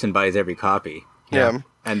same person buys every copy. Yeah.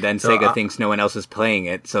 And then Sega thinks no one else is playing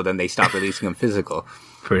it, so then they stop releasing them physical.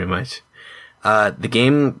 Pretty much. The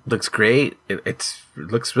game looks great. It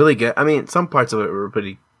looks really good. I mean, some parts of it were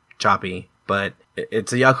pretty choppy, but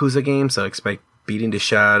it's a Yakuza game, so expect beating the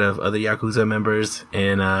shit out of other Yakuza members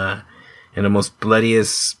in the most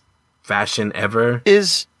bloodiest fashion ever.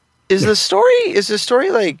 Is the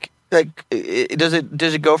story like does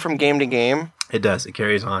it go from game to game? It does. It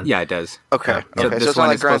carries on. Yeah, it does. Okay. So it's not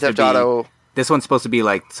like Grand Theft Auto. This one's supposed to be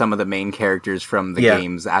like some of the main characters from the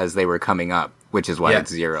games as they were coming up, which is why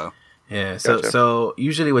it's 0. Yeah, so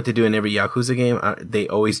usually what they do in every Yakuza game, they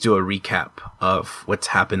always do a recap of what's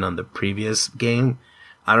happened on the previous game.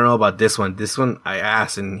 I don't know about this one. This one I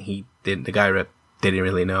asked and the guy rep didn't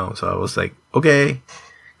really know. So I was like, okay,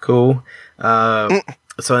 cool.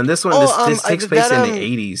 So in this one, this takes place in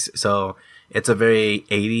the 80s. So it's a very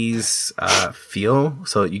 80s feel.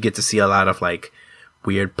 So you get to see a lot of like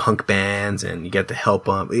weird punk bands and you get to help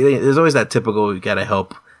them. There's always that typical, you got to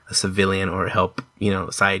help a civilian or help,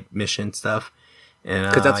 side mission stuff.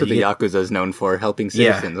 Because that's what the Yakuza is known for, helping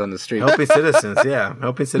citizens on the street. Helping citizens,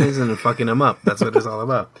 helping citizens and fucking them up. That's what it's all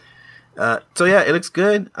about. So yeah, it looks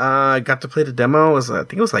good. I got to play the demo. I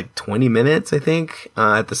think it was like 20 minutes, at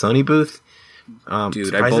the Sony booth.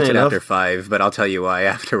 Dude, I bolted after 5, but I'll tell you why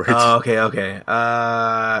afterwards. Oh, okay.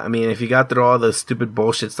 I mean, if you got through all the stupid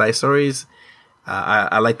bullshit side stories,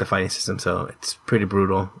 I like the fighting system, so it's pretty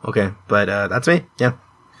brutal. Okay, but that's me. Yeah.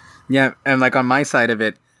 Yeah, and like on my side of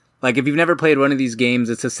it, like if you've never played one of these games,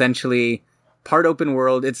 it's essentially part open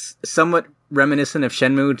world. It's somewhat reminiscent of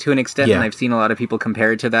Shenmue to an extent, and I've seen a lot of people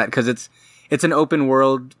compare it to that because it's an open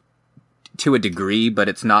world to a degree, but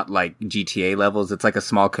it's not like GTA levels. It's like a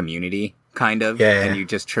small community kind of, and you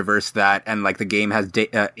just traverse that. And like the game has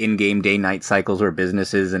in-game day-night cycles where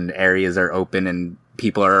businesses and areas are open and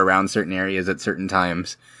people are around certain areas at certain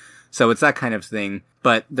times. So it's that kind of thing.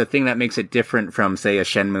 But the thing that makes it different from, say, a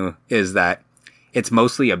Shenmue is that it's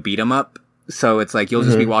mostly a beat 'em up. So it's like you'll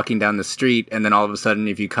just be walking down the street, and then all of a sudden,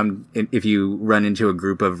 if you run into a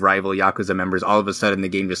group of rival Yakuza members, all of a sudden the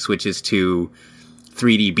game just switches to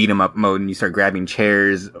 3D beat 'em up mode, and you start grabbing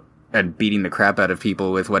chairs and beating the crap out of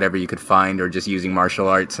people with whatever you could find, or just using martial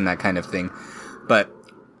arts and that kind of thing. But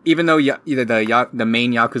even though the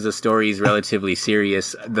main Yakuza story is relatively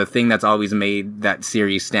serious, the thing that's always made that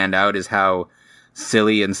series stand out is how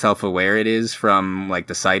silly and self-aware it is from like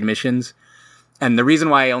the side missions. And the reason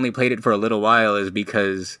why I only played it for a little while is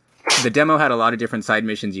because the demo had a lot of different side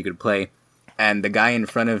missions you could play, and the guy in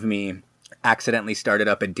front of me accidentally started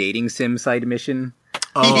up a dating sim side mission.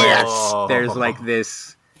 Oh, there's like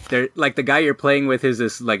this. Like the guy you're playing with is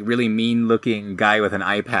this like really mean-looking guy with an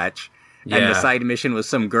eye patch. And the side mission was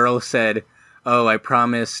some girl said, "Oh, I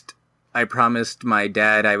promised my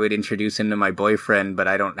dad I would introduce him to my boyfriend, but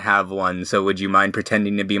I don't have one. So would you mind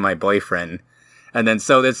pretending to be my boyfriend?" And then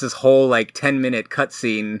so there's this whole like 10-minute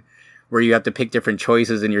cutscene where you have to pick different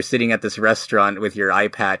choices, and you're sitting at this restaurant with your eye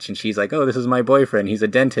patch, and she's like, "Oh, this is my boyfriend. He's a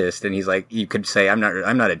dentist." And he's like, you could say, I'm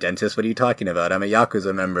not a dentist. What are you talking about? I'm a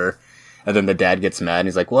Yakuza member." And then the dad gets mad, and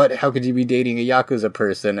he's like, "What? How could you be dating a Yakuza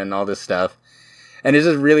person?" And all this stuff. And it's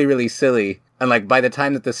just really, really silly. And like by the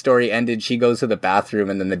time that the story ended, she goes to the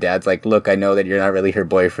bathroom, and then the dad's like, "Look, I know that you're not really her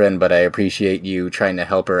boyfriend, but I appreciate you trying to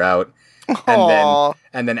help her out."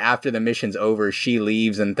 And then after the mission's over, she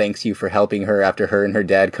leaves and thanks you for helping her after her and her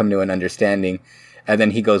dad come to an understanding. And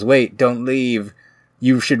then he goes, "Wait, don't leave.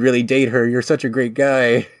 You should really date her. You're such a great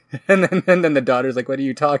guy." And then the daughter's like, "What are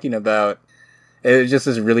you talking about?" It was just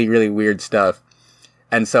this really, really weird stuff.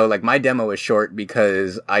 And so, like, my demo was short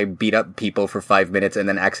because I beat up people for 5 minutes and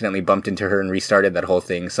then accidentally bumped into her and restarted that whole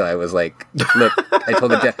thing. So I was like, "Look," I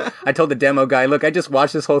told the demo guy, "Look, I just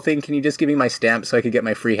watched this whole thing. Can you just give me my stamp so I could get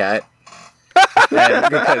my free hat?" And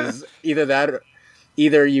because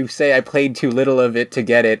either you say I played too little of it to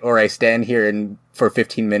get it, or I stand here and for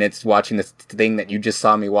 15 minutes watching this thing that you just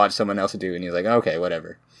saw me watch someone else do. And he's like, "Okay,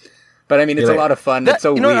 whatever." But I mean, it's a lot of fun. It's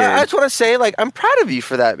so weird. I just want to say, like, I'm proud of you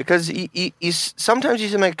for that because sometimes you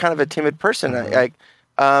seem like kind of a timid person.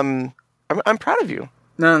 I'm proud of you.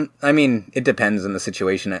 No, I mean, it depends on the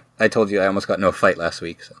situation. I told you I almost got into a fight last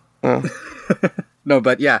week. So. No,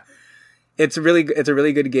 but yeah, it's a really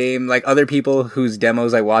good game. Like other people whose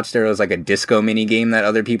demos I watched, there was like a disco mini game that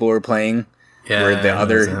other people were playing. Yeah,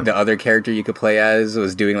 where the other character you could play as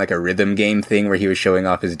was doing like a rhythm game thing where he was showing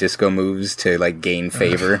off his disco moves to like gain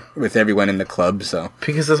favor with everyone in the club. So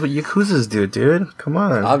because that's what Yakuzas do, dude. Come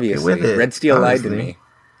on, obviously, Red Steel lied to me.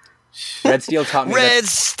 Red Steel taught me. Red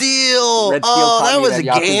Steel that was a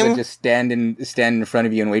game. Just stand in front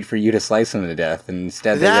of you and wait for you to slice them to death, and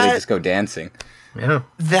instead they really just go dancing. Yeah,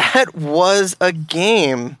 that was a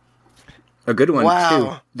game. A good one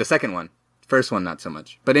too. The second one, first one not so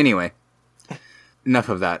much. But anyway. Enough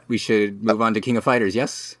of that. We should move on to King of Fighters,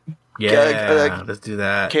 yes? Yeah, let's do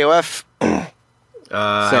that. KOF. I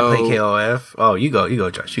play KOF. Oh, you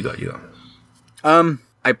go, Josh. You go.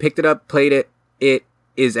 I picked it up, played it. It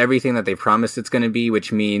is everything that they promised it's going to be,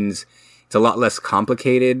 which means it's a lot less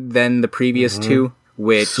complicated than the previous two.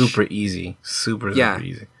 Which super easy, super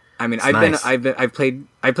easy. I mean, I've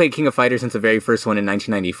played King of Fighters since the very first one in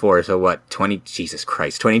 1994. So what?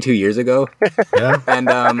 22 years ago. Yeah. And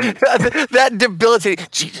that debilitating.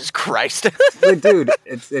 Jesus Christ. But dude,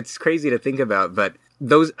 it's crazy to think about. But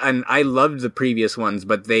those, and I loved the previous ones,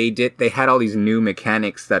 but they had all these new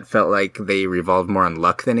mechanics that felt like they revolved more on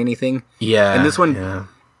luck than anything. Yeah. And this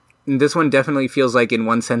one definitely feels like, in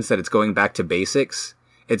one sense, that it's going back to basics.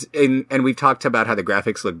 And we've talked about how the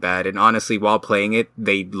graphics look bad, and honestly, while playing it,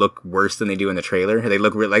 they look worse than they do in the trailer. They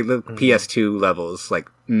look like PS2 levels, like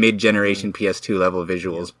mid-generation PS2 level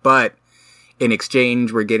visuals. But in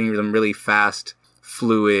exchange, we're getting them really fast,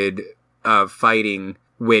 fluid fighting,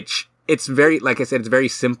 which it's very, like I said, it's very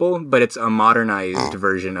simple, but it's a modernized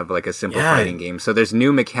version of like a simple fighting game. So there's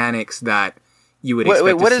new mechanics that you would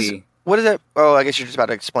expect to see. What is that? Oh, I guess you're just about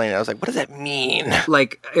to explain it. I was like, what does that mean?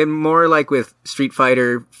 Like, and more like with Street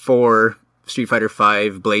Fighter 4, Street Fighter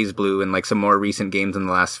 5, Blaze Blue, and like some more recent games in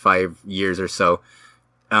the last 5 years or so.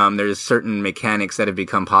 There's certain mechanics that have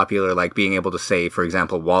become popular, like being able to say, for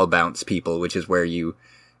example, wall bounce people, which is where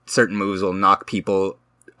certain moves will knock people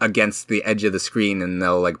against the edge of the screen and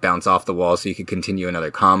they'll like bounce off the wall so you can continue another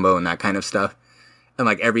combo and that kind of stuff. And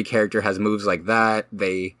like every character has moves like that.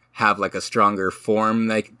 They have like a stronger form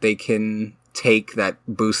that they can take that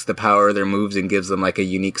boosts the power of their moves and gives them like a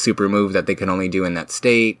unique super move that they can only do in that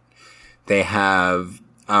state. They have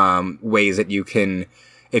ways that you can,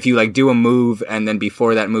 if you like do a move and then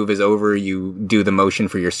before that move is over, you do the motion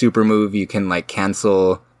for your super move, you can like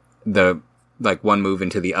cancel the like one move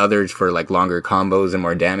into the others for like longer combos and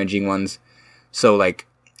more damaging ones. So like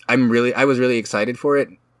I was really excited for it.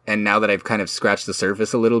 And now that I've kind of scratched the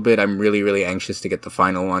surface a little bit, I'm really, really anxious to get the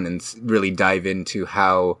final one and really dive into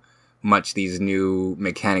how much these new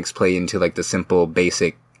mechanics play into like the simple,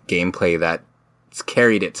 basic gameplay that's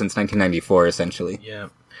carried it since 1994, essentially. Yeah,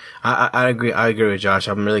 I agree. I agree with Josh.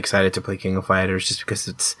 I'm really excited to play King of Fighters just because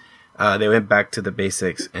it's they went back to the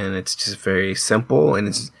basics and it's just very simple and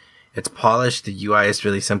it's polished. The UI is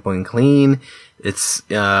really simple and clean. It's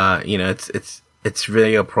it's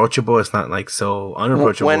really approachable. It's not like so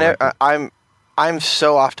unapproachable. I'm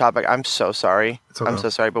so off topic. I'm so sorry. Okay. I'm so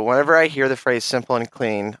sorry. But whenever I hear the phrase "simple and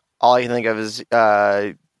clean," all I can think of is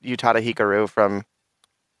Utada Hikaru from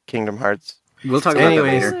Kingdom Hearts. We'll talk about that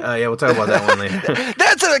later. Yeah, we'll talk about that one later.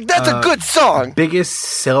 That's a good song. Biggest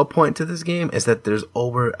sell point to this game is that there's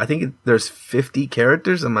there's 50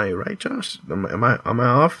 characters. Am I right, Josh? Am I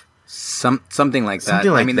off? Something like that.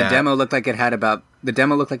 I mean, the demo looked like it had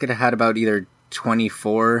about either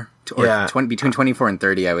 24 or between 24 and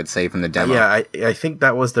 30, I would say, from the demo. Yeah, I think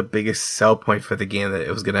that was the biggest sell point for the game, that it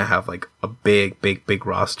was going to have like a big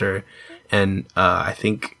roster. And I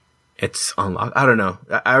think it's unlocked. I don't know.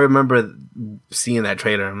 I remember seeing that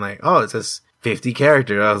trailer. I'm like, oh, it says 50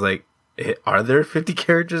 characters. I was like, are there 50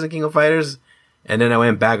 characters in King of Fighters? And then I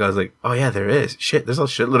went back. I was like, oh yeah, there is. Shit, there's a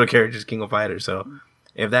shitload of characters in King of Fighters. So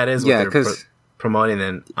if that is what they're promoting,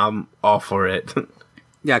 then I'm all for it.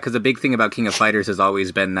 Yeah, because the big thing about King of Fighters has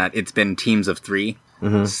always been that it's been teams of 3.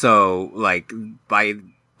 Mm-hmm. So, like, by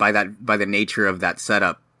the nature of that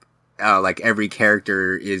setup, like every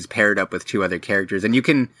character is paired up with 2 other characters, and you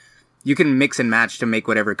can mix and match to make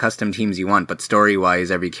whatever custom teams you want. But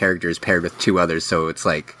story-wise, every character is paired with 2 others, so it's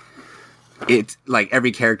like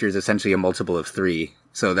every character is essentially a multiple of 3.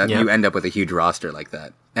 So that you end up with a huge roster like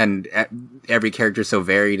that, and every character is so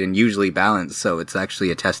varied and usually balanced. So it's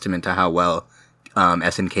actually a testament to how well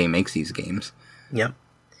SNK makes these games. Yep.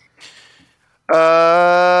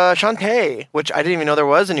 Shantae, which I didn't even know there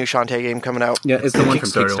was a new Shantae game coming out. Yeah, it's the one from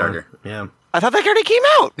Kickstarter Kickstarter. Yeah. I thought that already came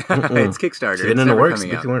out. It's Kickstarter. It's been in the works.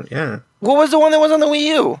 Yeah. What was the one that was on the Wii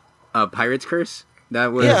U? Pirate's Curse?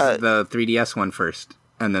 That was the 3DS one first,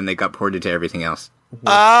 and then they got ported to everything else.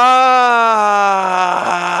 Oh.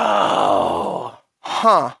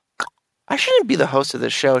 Huh. I shouldn't be the host of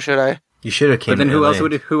this show, should I? You should have came. But then to who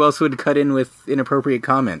LA. else would cut in with inappropriate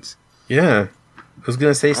comments? Yeah. I was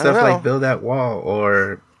gonna say stuff know. like build that wall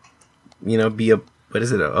or be a what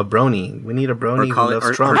is it, a brony. We need a brony who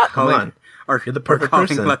loves Trump. Come on. Or you're the perfect calling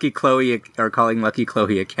person. Lucky Chloe a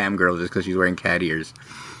cam girl just because she's wearing cat ears.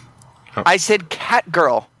 I said cat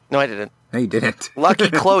girl. No, I didn't. No, you didn't.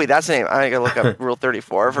 Lucky Chloe, that's the name. I gotta look up Rule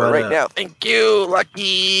 34 for right now. Thank you,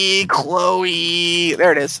 Lucky Chloe.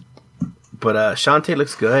 There it is. But Shantae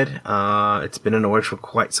looks good. It's been in the works for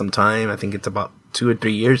quite some time. I think it's about 2 or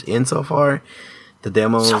 3 years in so far. The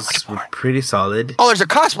demos were pretty solid. Oh, there's a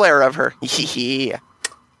cosplayer of her. Yeah.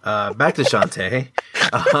 Back to Shantae.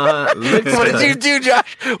 What did you do,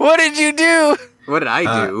 Josh? What did you do? What did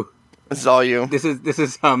I do? This is all you. This is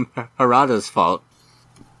Harada's fault.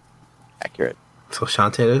 Accurate. So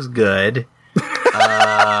Shantae looks good.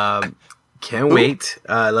 Can't wait.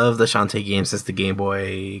 I love the Shantae game since the Game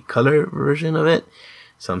Boy Color version of it.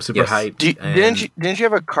 So I'm super hyped. Didn't you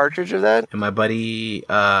have a cartridge of that? And my buddy,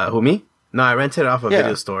 who, me? No, I rented it off a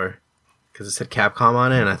video store because it said Capcom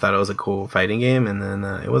on it, and I thought it was a cool fighting game, and then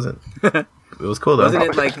it wasn't. It was cool though.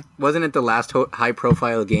 Wasn't it the last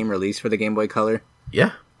high-profile game released for the Game Boy Color?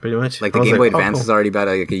 Yeah, pretty much. Like the Game Boy Advance is already about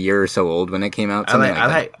a year or so old when it came out.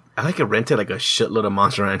 I rented like a shitload of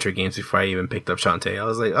Monster Rancher games before I even picked up Shantae. I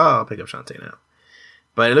was like, I'll pick up Shantae now.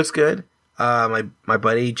 But it looks good. My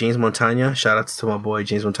buddy James Montagna, shout outs to my boy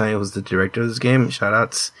James Montagna, who's the director of this game. Shout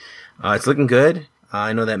outs. It's looking good.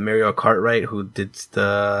 I know that Mario Cartwright, who did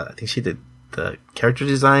I think she did the character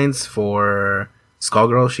designs for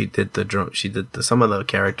Skullgirl. She did some of the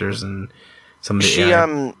characters and some of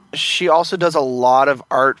the she also does a lot of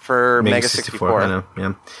art for Mega 64. I know,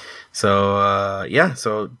 yeah. So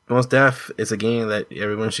so Most Def is a game that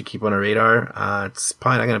everyone should keep on a radar. It's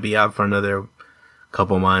probably not gonna be out for another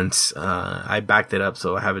couple months. I backed it up,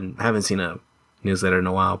 so I haven't seen a newsletter in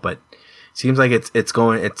a while, but seems like it's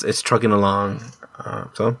trucking along.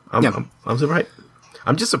 So I'm super hyped.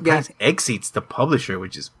 I'm just surprised Exceed's the publisher,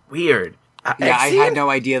 which is weird. I had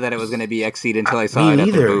no idea that it was going to be Exceed until I saw it at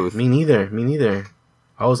the booth. Me neither.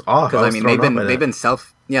 I was off. Because they've been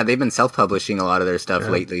self-publishing a lot of their stuff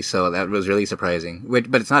lately, so that was really surprising.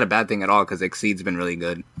 But it's not a bad thing at all because Exceed's been really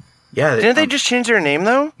good. Yeah, didn't they just change their name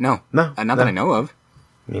though? No, not that I know of.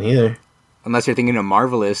 Me neither. Unless you're thinking of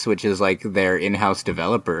Marvelous, which is like their in-house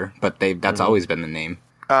developer, but that's always been the name.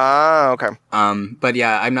 Okay. But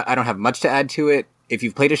yeah, I don't have much to add to it. If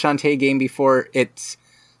you've played a Shantae game before, it's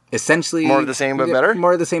essentially more of the same but better.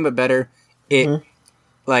 More of the same but better.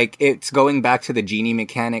 It's going back to the genie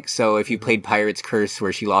mechanic. So if you played Pirate's Curse,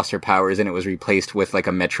 where she lost her powers and it was replaced with like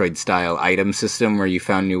a Metroid-style item system where you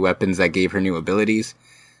found new weapons that gave her new abilities,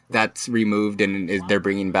 that's removed, and they're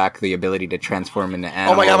bringing back the ability to transform into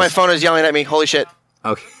animals. Oh my god, my phone is yelling at me. Holy shit.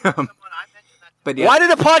 Okay. But yeah. Why did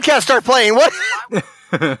the podcast start playing? What?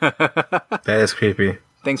 That is creepy.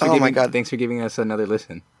 Thanks for giving us another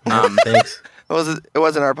listen. Thanks. It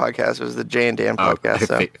wasn't our podcast. It was the Jay and Dan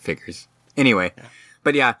podcast. Figures. Anyway,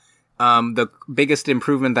 but yeah, the biggest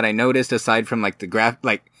improvement that I noticed, aside from like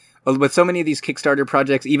the with so many of these Kickstarter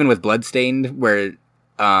projects, even with Bloodstained, where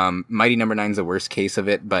Mighty Number 9's the worst case of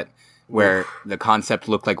it, but where the concept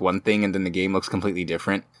looked like one thing and then the game looks completely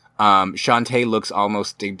different. Shantae looks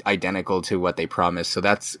almost identical to what they promised,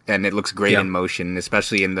 and it looks great in motion,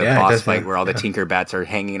 especially in the boss fight where all the Tinkerbats are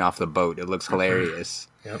hanging off the boat. It looks hilarious.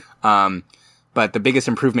 Yep. But the biggest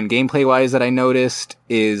improvement gameplay-wise that I noticed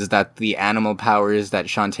is that the animal powers that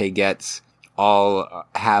Shantae gets all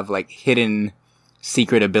have like hidden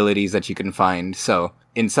secret abilities that you can find. So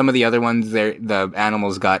in some of the other ones, the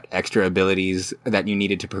animals got extra abilities that you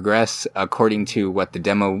needed to progress according to what the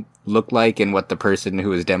demo looked like and what the person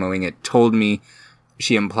who was demoing it told me.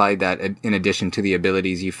 She implied that in addition to the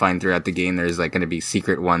abilities you find throughout the game, there's like going to be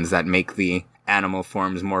secret ones that make the animal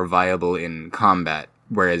forms more viable in combat.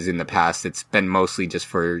 Whereas in the past, it's been mostly just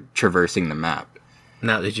for traversing the map.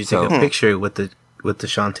 Now, did you take a picture with the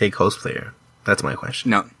Shantae cosplayer? That's my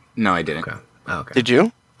question. No, I didn't. Okay. Did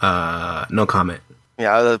you? No comment.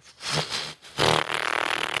 Yeah.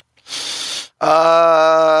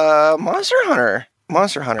 Monster Hunter.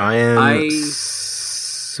 I am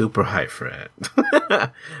super hyped for it.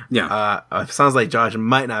 Yeah. It sounds like Josh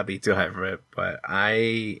might not be too hyped for it, but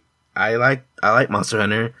I like Monster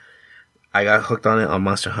Hunter. I got hooked on it on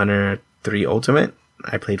Monster Hunter 3 Ultimate.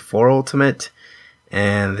 I played 4 Ultimate,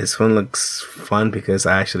 and this one looks fun because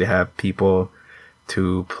I actually have people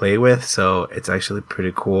to play with, so it's actually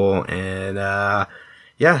pretty cool. And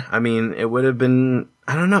yeah, I mean, it would have been,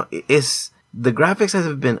 I don't know, it's the graphics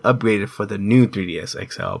have been upgraded for the new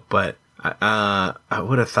 3DS XL, but I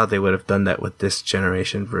would have thought they would have done that with this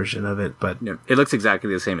generation version of it, but yeah, it looks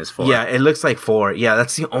exactly the same as 4. Yeah, it looks like 4. Yeah,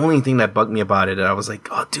 that's the only thing that bugged me about it. I was like,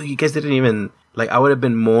 oh, dude, you guys didn't even like. I would have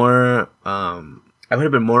been more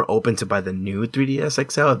open to buy the new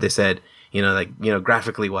 3DS XL if they said,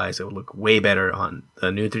 graphically wise, it would look way better on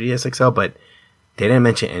the new 3DS XL, but they didn't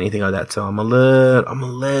mention anything of that, so I'm a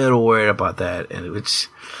little worried about that, and which.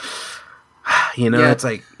 It's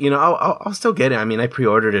like, I'll still get it. I mean, I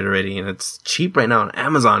pre-ordered it already and it's cheap right now on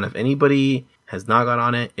Amazon. If anybody has not got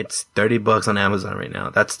on it, it's $30 on Amazon right now.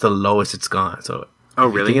 That's the lowest it's gone. So,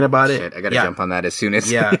 really? Thinking about it, I gotta jump on that as soon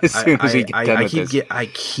as, as soon as we get done with this. I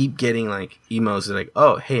keep getting like emails that like,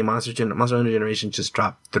 oh, hey, Monster Hunter Generation just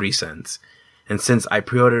dropped 3 cents. And since I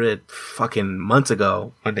pre-ordered it fucking months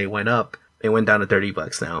ago when they went up, it went down to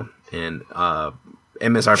 $30 now. And,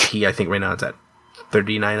 MSRP, I think right now it's at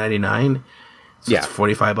 $39.99. So it's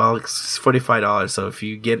 $45. So if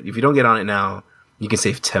you don't get on it now, you can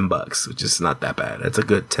save $10, which is not that bad. That's a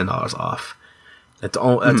good $10 off. That's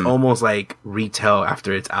almost like retail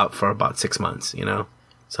after it's out for about 6 months,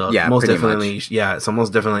 So most definitely, it's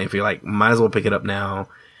almost definitely if you're like, might as well pick it up now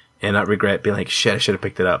and not regret being like, shit, I should have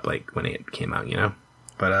picked it up like when it came out,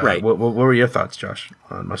 But right. What were your thoughts, Josh,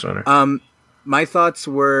 on Monster Hunter? My thoughts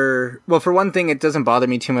were, well, for one thing, it doesn't bother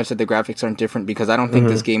me too much that the graphics aren't different because I don't think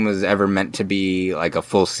this game was ever meant to be like a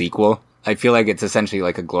full sequel. I feel like it's essentially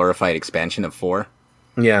like a glorified expansion of 4.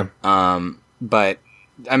 Yeah. But,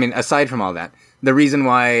 I mean, aside from all that, the reason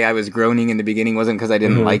why I was groaning in the beginning wasn't because I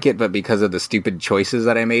didn't like it, but because of the stupid choices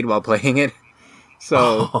that I made while playing it.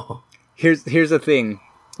 So, here's the thing.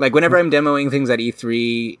 Like, whenever I'm demoing things at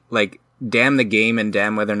E3, like, damn the game and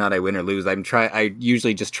damn whether or not I win or lose. I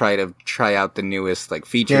usually just try out the newest like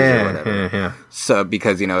features or whatever. Yeah. So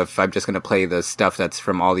because if I'm just gonna play the stuff that's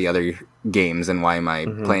from all the other games, and why am I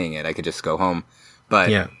playing it? I could just go home.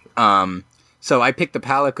 But so I picked the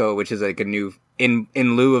Palico, which is like a new in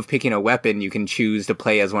lieu of picking a weapon, you can choose to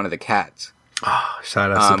play as one of the cats. Oh,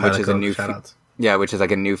 shout out to Palico. Which is a new which is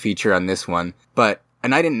like a new feature on this one.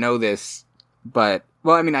 And I didn't know this, but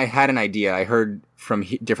well, I mean, I had an idea. I heard from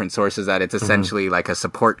different sources that it's essentially like a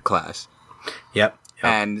support class. Yep.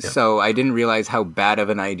 So I didn't realize how bad of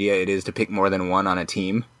an idea it is to pick more than one on a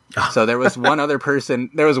team. So there was one other person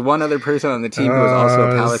on the team who was also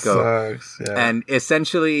a Palico. Sucks. Yeah. And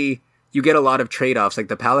essentially you get a lot of trade-offs. Like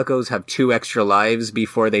the Palicos have 2 extra lives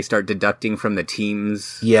before they start deducting from the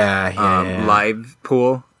team's live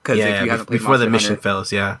pool. Because if you haven't played before the mission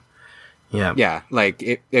fails, Yeah, like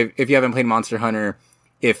if you haven't played Monster Hunter,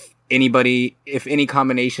 if any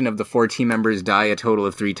combination of the 4 team members die a total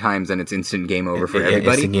of 3 times, then it's instant game over for everybody.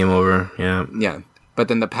 Instant game over, yeah. Yeah. But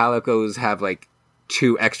then the Palicos have like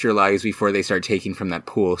 2 extra lives before they start taking from that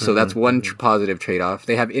pool. So that's one positive trade-off.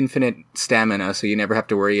 They have infinite stamina, so you never have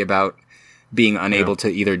to worry about being unable to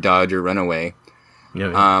either dodge or run away.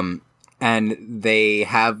 Yeah. And they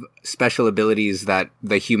have special abilities that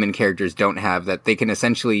the human characters don't have that they can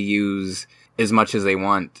essentially use as much as they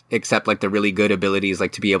want, except like the really good abilities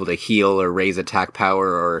like to be able to heal or raise attack power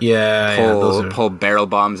or pull barrel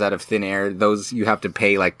bombs out of thin air. Those you have to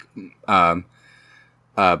pay like from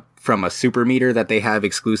a super meter that they have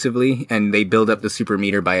exclusively, and they build up the super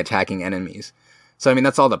meter by attacking enemies. So I mean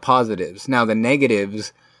that's all the positives. Now the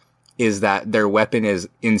negatives is that their weapon is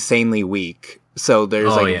insanely weak. So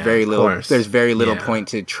there's very little point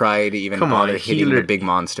to try to even bother hitting the big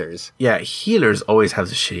monsters. Yeah, healers always have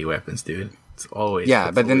the shitty weapons, dude. It's always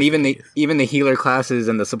but then even the healer classes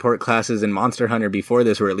and the support classes in Monster Hunter before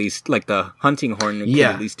this were at least like the hunting horn could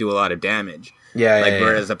at least do a lot of damage.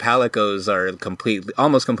 Whereas the Palicos are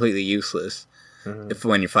almost completely useless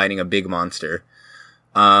when you're fighting a big monster.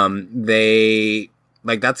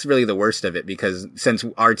 That's really the worst of it because since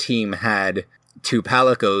our team had 2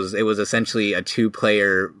 Palicos, it was essentially a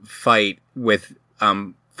 2-player fight with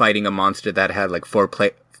fighting a monster that had like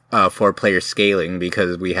 4-player scaling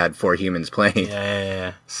because we had 4 humans playing.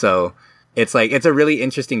 Yeah. So it's a really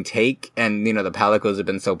interesting take, and the Palicos have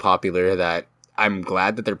been so popular that I'm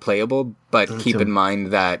glad that they're playable. But keep in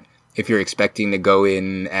mind that if you're expecting to go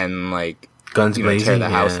in and like guns blazing, tear the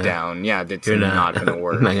house down, it's not going to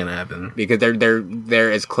work. Not going to happen because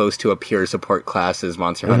they're as close to a pure support class as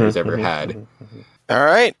Monster Hunter's ever had. All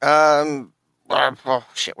right. Oh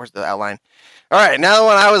shit, where's the outline? All right, now the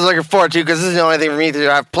one I was looking forward to because this is the only thing for me to do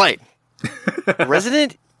I've played.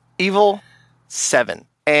 Resident Evil 7.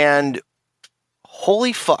 And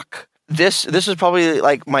holy fuck. This was probably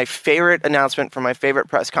like my favorite announcement from my favorite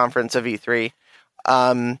press conference of E3.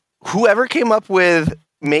 Whoever came up with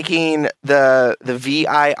making the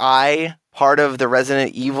VII part of the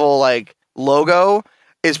Resident Evil like logo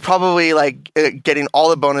is probably like getting all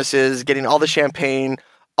the bonuses, getting all the champagne,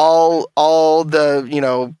 all the, you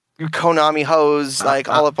know, Konami hose, like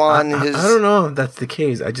all up on his. I don't know if that's the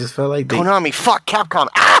case. I just felt like Konami, fuck Capcom.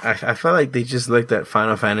 Ah! I felt like they just looked at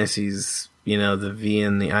Final Fantasies, you know, the V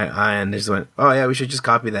and the II, and they just went, "Oh yeah, we should just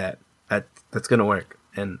copy that. That's gonna work,"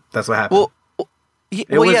 and that's what happened.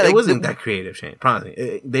 It wasn't that creative, Shane.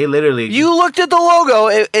 Promise. They literally. You looked at the logo.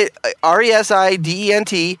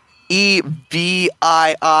 RESIDENT EVII.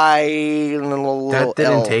 That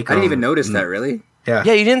didn't take. I didn't even notice that. Really. Yeah.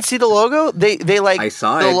 Yeah, you didn't see the logo? They like I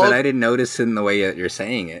saw it, but I didn't notice in the way that you're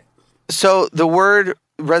saying it. So the word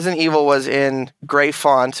Resident Evil was in gray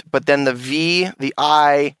font, but then the V, the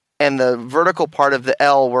I, and the vertical part of the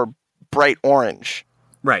L were bright orange.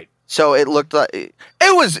 Right. So it looked like it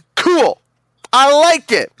was cool. I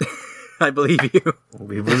liked it. I believe you.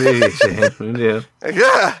 We believe you, Shane. We do.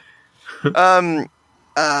 Yeah. I'm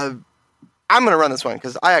gonna run this one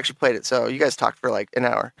because I actually played it. So you guys talked for like an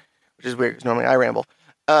hour, which is weird because normally I ramble.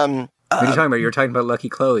 What are you talking about? You're talking about Lucky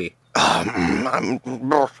Chloe. I'm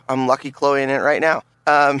Lucky Chloe in it right now.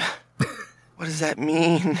 What does that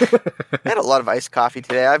mean? I had a lot of iced coffee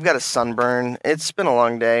today. I've got a sunburn. It's been a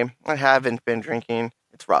long day. I haven't been drinking.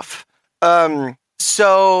 It's rough.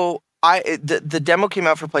 So the demo came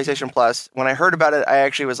out for PlayStation Plus. When I heard about it, I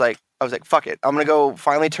was like, fuck it. I'm gonna go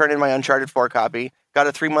finally turn in my Uncharted 4 copy. Got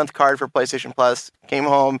a 3-month card for PlayStation Plus. Came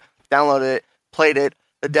home, downloaded it, played it.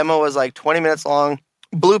 The demo was like 20 minutes long.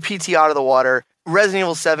 Blew PT out of the water. Resident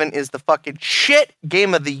Evil 7 is the fucking shit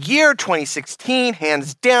game of the year 2016,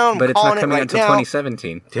 hands down. But it's not coming out until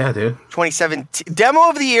 2017. Yeah, dude. 2017 demo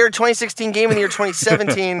of the year 2016, game of the year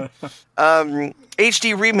 2017,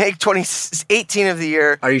 HD remake 2018 of the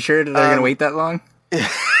year. Are you sure they're gonna wait that long?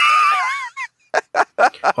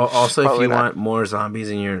 Also, Probably if you not. want more zombies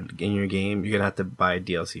in your game, you're gonna have to buy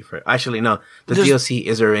DLC for it. Actually, no, the DLC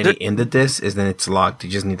is already in the disc, then it's locked. You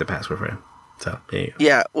just need the password for it. So there you go.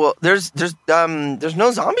 Yeah, well, there's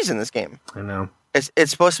no zombies in this game. I know.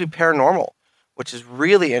 It's supposed to be paranormal, which is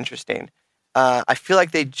really interesting. I feel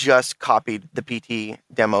like they just copied the PT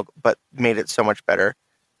demo, but made it so much better.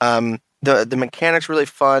 The mechanics really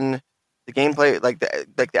fun. The gameplay, like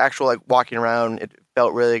the actual like walking around, it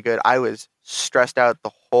felt really good. I was stressed out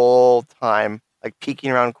the whole time, like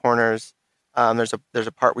peeking around corners. There's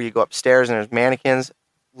a part where you go upstairs and there's mannequins.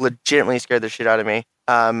 Legitimately scared the shit out of me.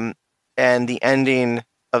 And the ending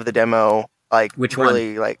of the demo, like which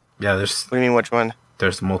really one? like Yeah, there's. What do you mean? Which one?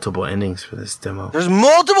 There's multiple endings for this demo. There's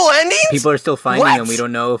multiple endings? People are still finding What? them. We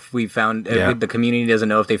don't know if we found... Yeah. The community doesn't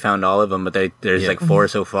know if they found all of them, but there's like 4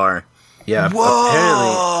 so far. Yeah, Whoa!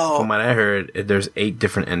 apparently, from what I heard, there's 8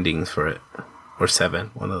 different endings for it, or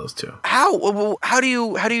 7, one of those 2. How? How do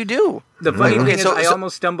you do? The funny Okay, thing is, so- I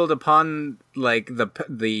almost stumbled upon like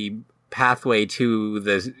the pathway to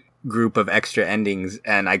the group of extra endings,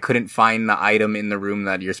 and I couldn't find the item in the room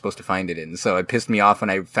that you're supposed to find it in. So it pissed me off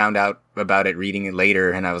when I found out about it reading it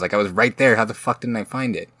later, and I was like, I was right there. How the fuck didn't I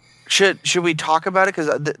find it? Should we talk about it?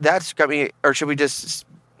 Because that's got me. Or should we just?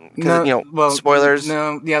 No, well, spoilers.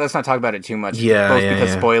 No, yeah, let's not talk about it too much. Yeah, both yeah, because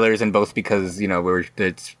yeah. spoilers and both because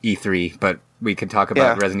it's E3. But we could talk about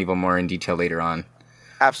Yeah. Resident Evil more in detail later on.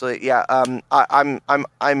 Absolutely, yeah.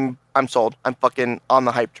 I'm sold. I'm fucking on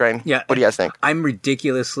the hype train. Yeah. What do you guys think? I'm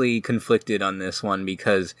ridiculously conflicted on this one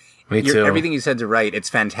because Me too. everything you said's right. It's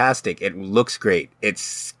fantastic. It looks great. It's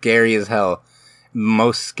scary as hell.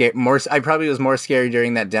 I probably was more scary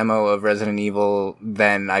during that demo of Resident Evil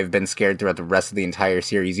than I've been scared throughout the rest of the entire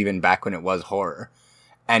series, even back when it was horror.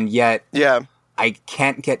 And yet, Yeah. I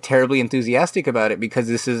can't get terribly enthusiastic about it because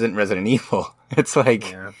this isn't Resident Evil. It's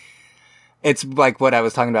like... Yeah. It's like what I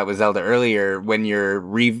was talking about with Zelda earlier, when you're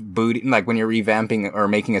rebooting, like when you're revamping or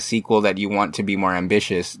making a sequel that you want to be more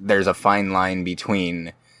ambitious, there's a fine line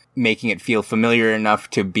between making it feel familiar enough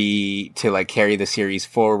to like carry the series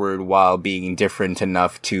forward while being different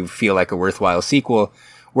enough to feel like a worthwhile sequel.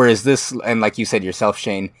 Whereas this, and like you said yourself,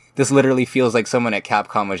 Shane, this literally feels like someone at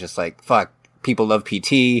Capcom was just like, fuck, people love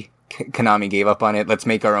PT, Konami gave up on it, let's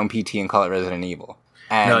make our own PT and call it Resident Evil.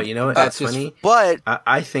 And No, you know what? That's funny. But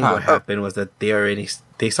I think what happened was that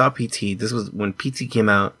they saw PT. This was when PT came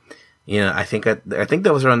out. You know, I think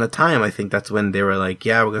that was around the time. I think that's when they were like,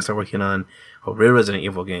 "Yeah, we're gonna start working on a real Resident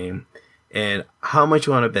Evil game." And how much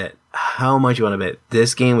you want to bet? How much you want to bet?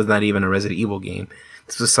 This game was not even a Resident Evil game.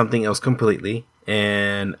 This was something else completely.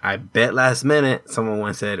 And I bet last minute someone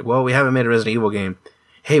once said, "Well, we haven't made a Resident Evil game."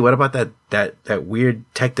 hey, what about that weird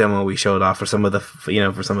tech demo we showed off for some of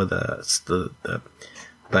the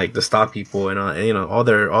like the stock people and all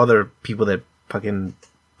their people that fucking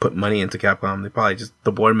put money into Capcom. They probably just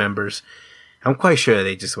the board members. I'm quite sure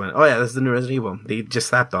they just went, oh yeah, that's the new Resident Evil. They just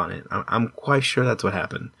slapped on it. I'm quite sure that's what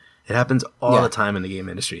happened. It happens all the time in the game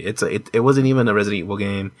industry. It wasn't even a Resident Evil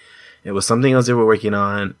game. It was something else they were working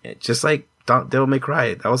on. Just like Devil May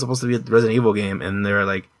Cry. That was supposed to be a Resident Evil game, and they were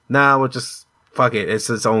like, nah, we'll just fuck it. It's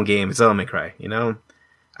its own game. It's Devil May Cry.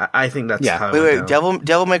 I think that's how. Wait.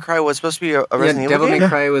 Devil May Cry was supposed to be a Resident Evil Devil game? May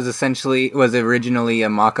Cry was originally a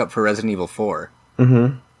mock-up for Resident Evil 4.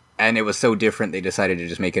 Mm-hmm. And it was so different, they decided to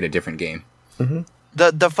just make it a different game. Mm-hmm.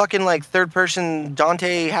 The fucking like third person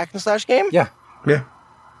Dante hack and slash game? Yeah.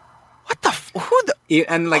 What the?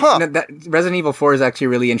 That Resident Evil 4 is actually a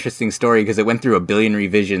really interesting story because it went through 1 billion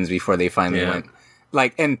revisions before they finally went.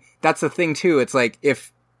 Like, and that's the thing too. It's like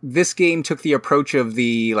if this game took the approach of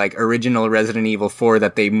the like original Resident Evil 4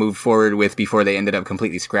 that they moved forward with before they ended up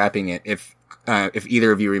completely scrapping it. If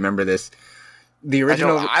either of you remember this, the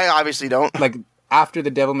original, I obviously don't. Like after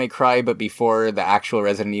the Devil May Cry, but before the actual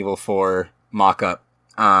Resident Evil 4 mock-up,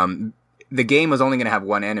 the game was only going to have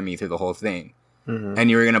one enemy through the whole thing. Mm-hmm. And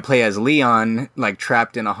you were going to play as Leon, like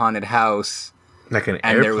trapped in a haunted house. Like an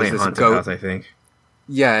airplane haunted house, I think.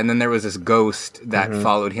 Yeah, and then there was this ghost that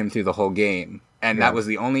followed him through the whole game. And that was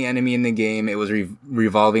the only enemy in the game. It was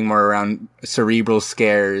revolving more around cerebral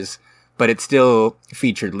scares, but it still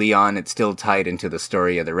featured Leon. It's still tied into the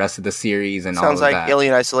story of the rest of the series and all of that. Sounds like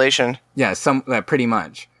Alien Isolation. Yeah, pretty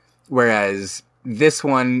much. Whereas this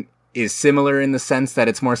one is similar in the sense that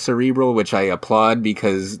it's more cerebral, which I applaud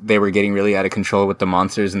because they were getting really out of control with the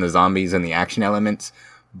monsters and the zombies and the action elements.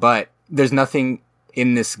 But there's nothing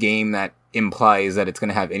in this game that implies that it's going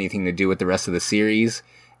to have anything to do with the rest of the series.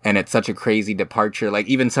 And it's such a crazy departure. Like,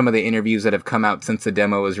 even some of the interviews that have come out since the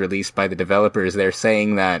demo was released by the developers, they're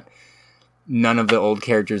saying that none of the old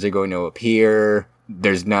characters are going to appear.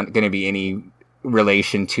 There's not going to be any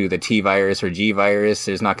relation to the T-virus or G-virus.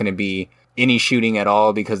 There's not going to be any shooting at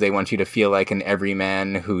all because they want you to feel like an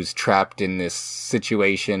everyman who's trapped in this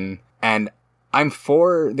situation. And I'm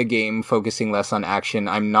for the game focusing less on action.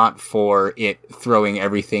 I'm not for it throwing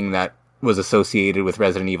everything that was associated with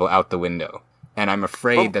Resident Evil out the window. And I'm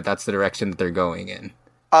afraid that that's the direction that they're going in.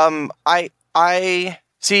 I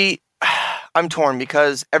see. I'm torn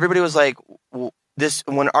because everybody was like, this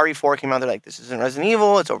when RE4 came out, they're like, this isn't Resident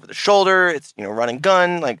Evil. It's over the shoulder. It's run and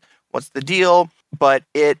gun. Like, what's the deal? But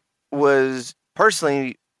it was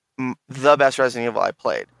personally the best Resident Evil I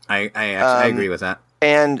played. I agree with that.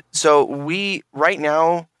 And so right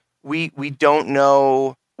now we don't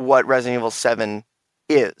know what Resident Evil 7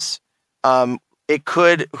 is. It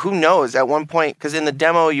could, who knows, at one point, because in the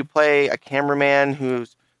demo you play a cameraman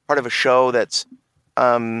who's part of a show that's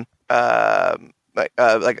like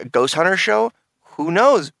a ghost hunter show. Who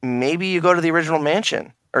knows? Maybe you go to the original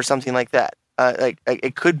mansion or something like that. Like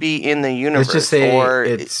it could be in the universe. Let's just say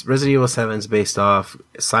it's Resident Evil 7's based off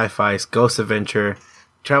sci-fi's Ghost Adventure.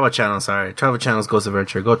 Travel Channel's Ghost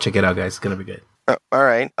Adventure. Go check it out, guys. It's going to be good. All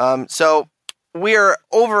right. So we are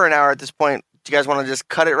over an hour at this point. Do you guys want to just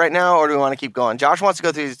cut it right now, or do we want to keep going? Josh wants to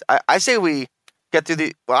go through these. I say we get through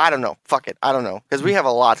the... Well, I don't know. Fuck it. I don't know. Because we have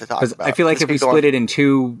a lot to talk about. I feel like if we split it in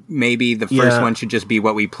two, maybe the first one should just be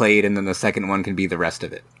what we played, and then the second one can be the rest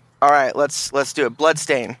of it. All right. Let's do it.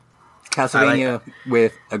 Bloodstain. Castlevania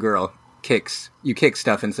with a girl. Kicks. You kick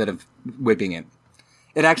stuff instead of whipping it.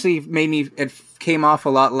 It actually made me... It came off a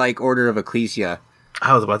lot like Order of Ecclesia.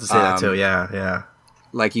 I was about to say that too. Yeah.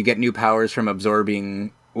 Like you get new powers from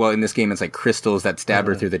absorbing... Well, in this game, it's like crystals that stab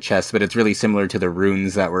her through the chest, but it's really similar to the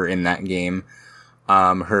runes that were in that game.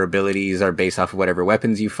 Her abilities are based off of whatever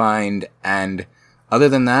weapons you find, and other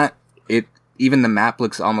than that, even the map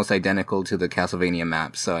looks almost identical to the Castlevania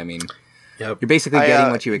map. So, I mean, you're basically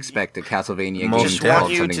getting what you expect a Castlevania game called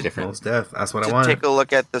something different. That's what I want. Take a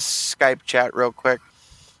look at the Skype chat real quick.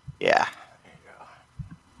 Yeah.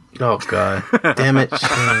 Oh, God. Damn it.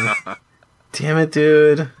 Damn it,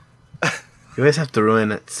 dude. You always have to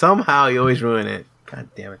ruin it. Somehow you always ruin it. God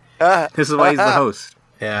damn it. This is why he's the host.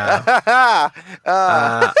 Yeah.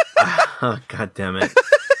 Oh, God damn it.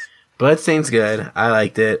 Bloodstain's good. I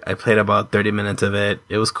liked it. I played about 30 minutes of it.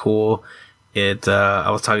 It was cool. I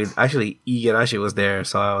was talking, actually, Igarashi was there,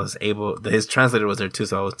 so I was able, his translator was there too,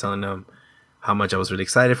 so I was telling him how much I was really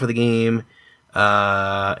excited for the game,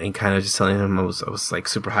 and kind of just telling him I was like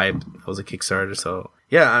super hyped. It was a Kickstarter, so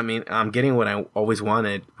yeah, I mean, I'm getting what I always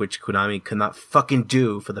wanted, which Konami could not fucking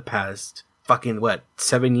do for the past fucking,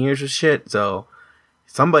 7 years or shit, so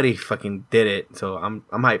somebody fucking did it, so I'm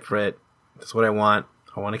hyped for it. That's what I want.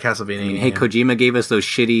 I want a Castlevania. I mean, hey, Kojima gave us those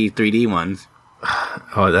shitty 3D ones.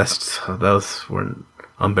 Oh, those were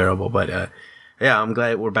unbearable. But yeah, I'm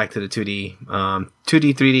glad we're back to the 2D.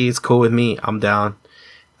 2D, 3D is cool with me. I'm down.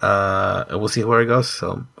 We'll see where it goes.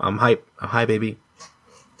 So I'm hype. I'm hype, baby.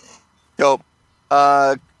 Yo,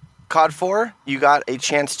 COD 4, you got a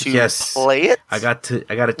chance to play it? I got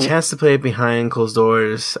a chance to play it behind closed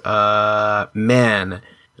doors. Man,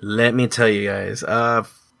 let me tell you guys.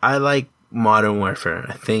 I like Modern Warfare.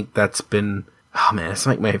 I think that's been, it's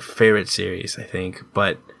like my favorite series, I think.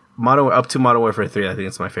 But up to Modern Warfare 3, I think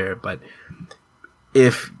it's my favorite. But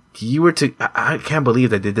if you were to, I can't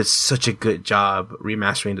believe that they did such a good job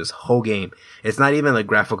remastering this whole game. It's not even like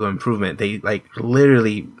graphical improvement. They like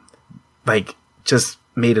literally like just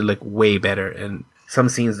made it look way better, and some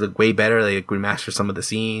scenes look way better. They remastered some of the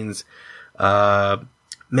scenes. Man,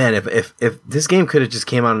 if this game could have just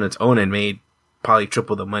came out on its own and made probably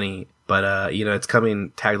triple the money, but it's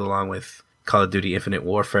coming tagged along with Call of Duty Infinite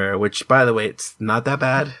Warfare, which by the way, it's not that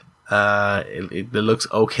bad. It looks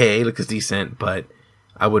okay, it looks decent, but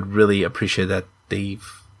I would really appreciate that they've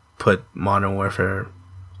put Modern Warfare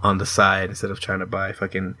on the side instead of trying to buy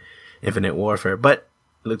fucking Infinite Warfare. But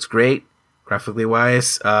it looks great. Graphically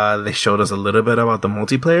wise, they showed us a little bit about the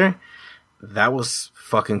multiplayer. That was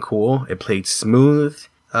fucking cool. It played smooth.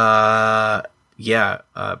 Get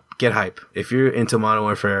hype. If you're into Modern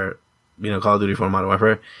Warfare, Call of Duty 4 Modern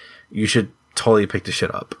Warfare, you should totally pick this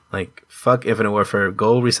shit up. Like, fuck Infinite Warfare.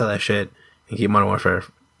 Go resell that shit and keep Modern Warfare.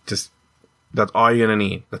 Just, that's all you're gonna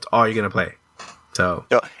need. That's all you're gonna play. So.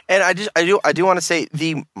 And I do want to say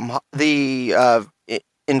the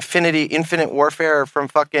Infinite Warfare from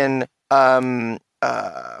fucking from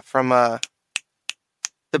the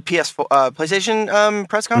PS4 PlayStation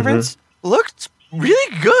press conference looked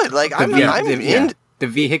really good. Like the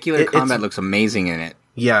vehicular combat looks amazing in it.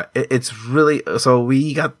 Yeah, it's really so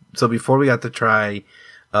before we got to try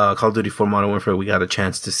Call of Duty 4 Modern Warfare, we got a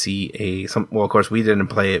chance to see of course we didn't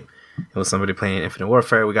play it. It was somebody playing Infinite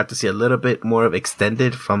Warfare. We got to see a little bit more of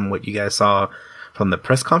extended from what you guys saw from the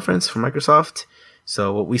press conference from Microsoft.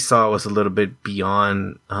 So what we saw was a little bit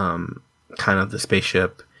beyond kind of the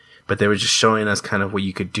spaceship, but they were just showing us kind of what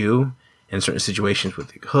you could do in certain situations with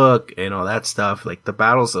the hook and all that stuff. Like the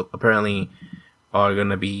battles apparently are going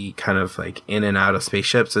to be kind of like in and out of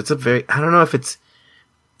spaceships. So it's I don't know if it's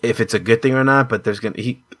a good thing or not, but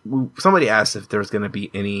somebody asked if there was going to be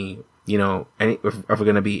any, if we're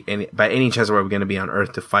going to be by any chance where we're going to be on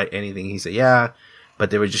Earth to fight anything. He said, yeah,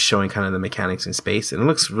 but they were just showing kind of the mechanics in space, and it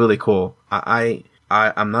looks really cool.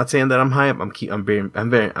 I'm not saying that I'm hype. I'm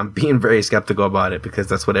being very skeptical about it because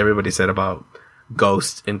that's what everybody said about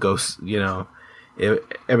Ghost and Ghost.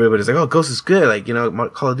 Everybody's like, oh, Ghost is good. Like,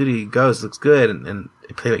 Call of Duty Ghost looks good, and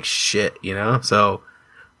it played like shit. So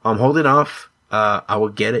I'm holding off. I will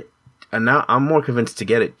get it, and now I'm more convinced to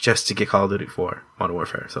get it just to get Call of Duty 4 Modern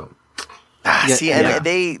Warfare. So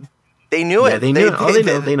they knew it. They knew it.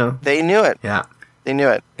 They know. They knew it. Yeah, they knew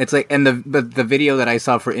it. It's like, and the video that I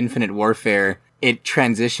saw for Infinite Warfare, it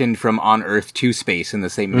transitioned from on Earth to space in the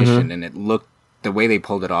same mission, and the way they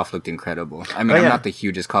pulled it off looked incredible. I mean, I'm not the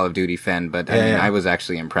hugest Call of Duty fan, but I was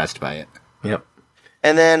actually impressed by it. Yep.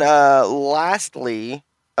 And then lastly,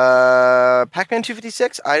 Pac-Man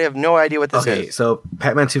 256. I have no idea what this is. Okay, so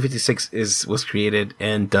Pac-Man 256 was created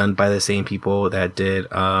and done by the same people that did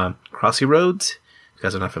Crossy Roads. If you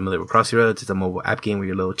guys are not familiar with Crossy Roads, it's a mobile app game where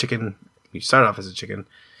you're a little chicken. You start off as a chicken.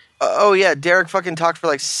 Oh yeah, Derek fucking talked for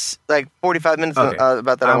like 45 minutes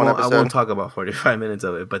about that on one episode. I won't talk about 45 minutes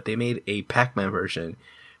of it, but they made a Pac-Man version,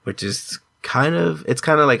 which is kind of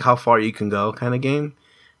like how far you can go kind of game.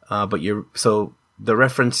 So the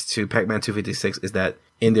reference to Pac-Man 256 is that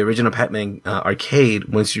in the original Pac-Man arcade,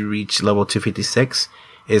 once you reach level 256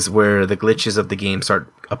 is where the glitches of the game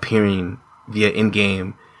start appearing via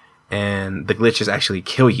in-game, and the glitches actually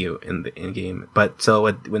kill you in the in-game. But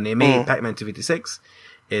so when they made Pac-Man 256,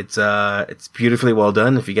 it's beautifully well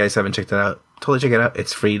done. If you guys haven't checked it out, totally check it out.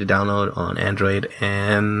 It's free to download on Android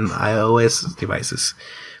and iOS devices.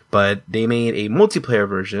 But they made a multiplayer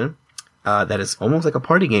version that is almost like a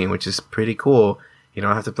party game, which is pretty cool. You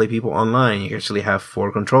don't have to play people online. You can actually have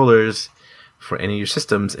 4 controllers for any of your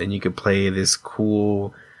systems, and you can play this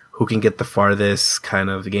cool who can get the farthest kind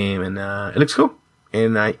of game, and it looks cool.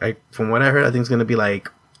 And I from what I heard, I think it's gonna be like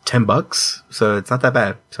 $10, so it's not that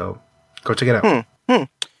bad. So go check it out.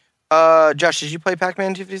 Josh, did you play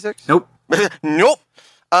Pac-Man 256? Nope. Nope.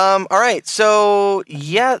 All right. So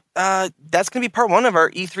yeah, that's gonna be part 1 of our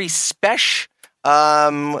E3 special.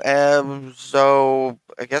 So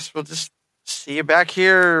I guess we'll just see you back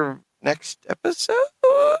here next episode.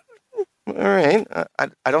 All right.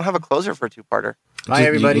 I don't have a closer for a two-parter. Bye,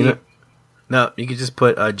 everybody. No, you could just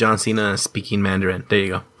put John Cena speaking Mandarin. There you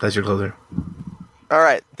go. That's your closer. All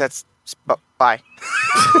right. That's bye.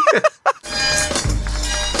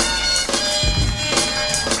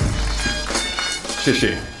 谢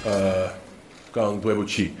谢。刚刚对不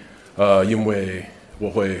起，因为我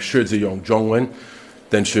会试着用中文，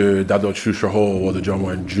但是大多数时候我的中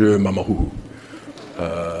文只马马虎虎。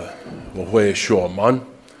我会说慢，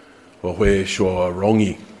我会说容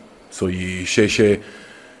易，所以谢谢，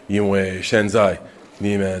因为现在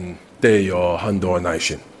你们得有很多耐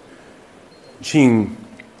心，请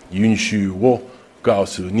允许我告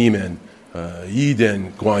诉你们一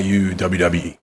点关于 WWE。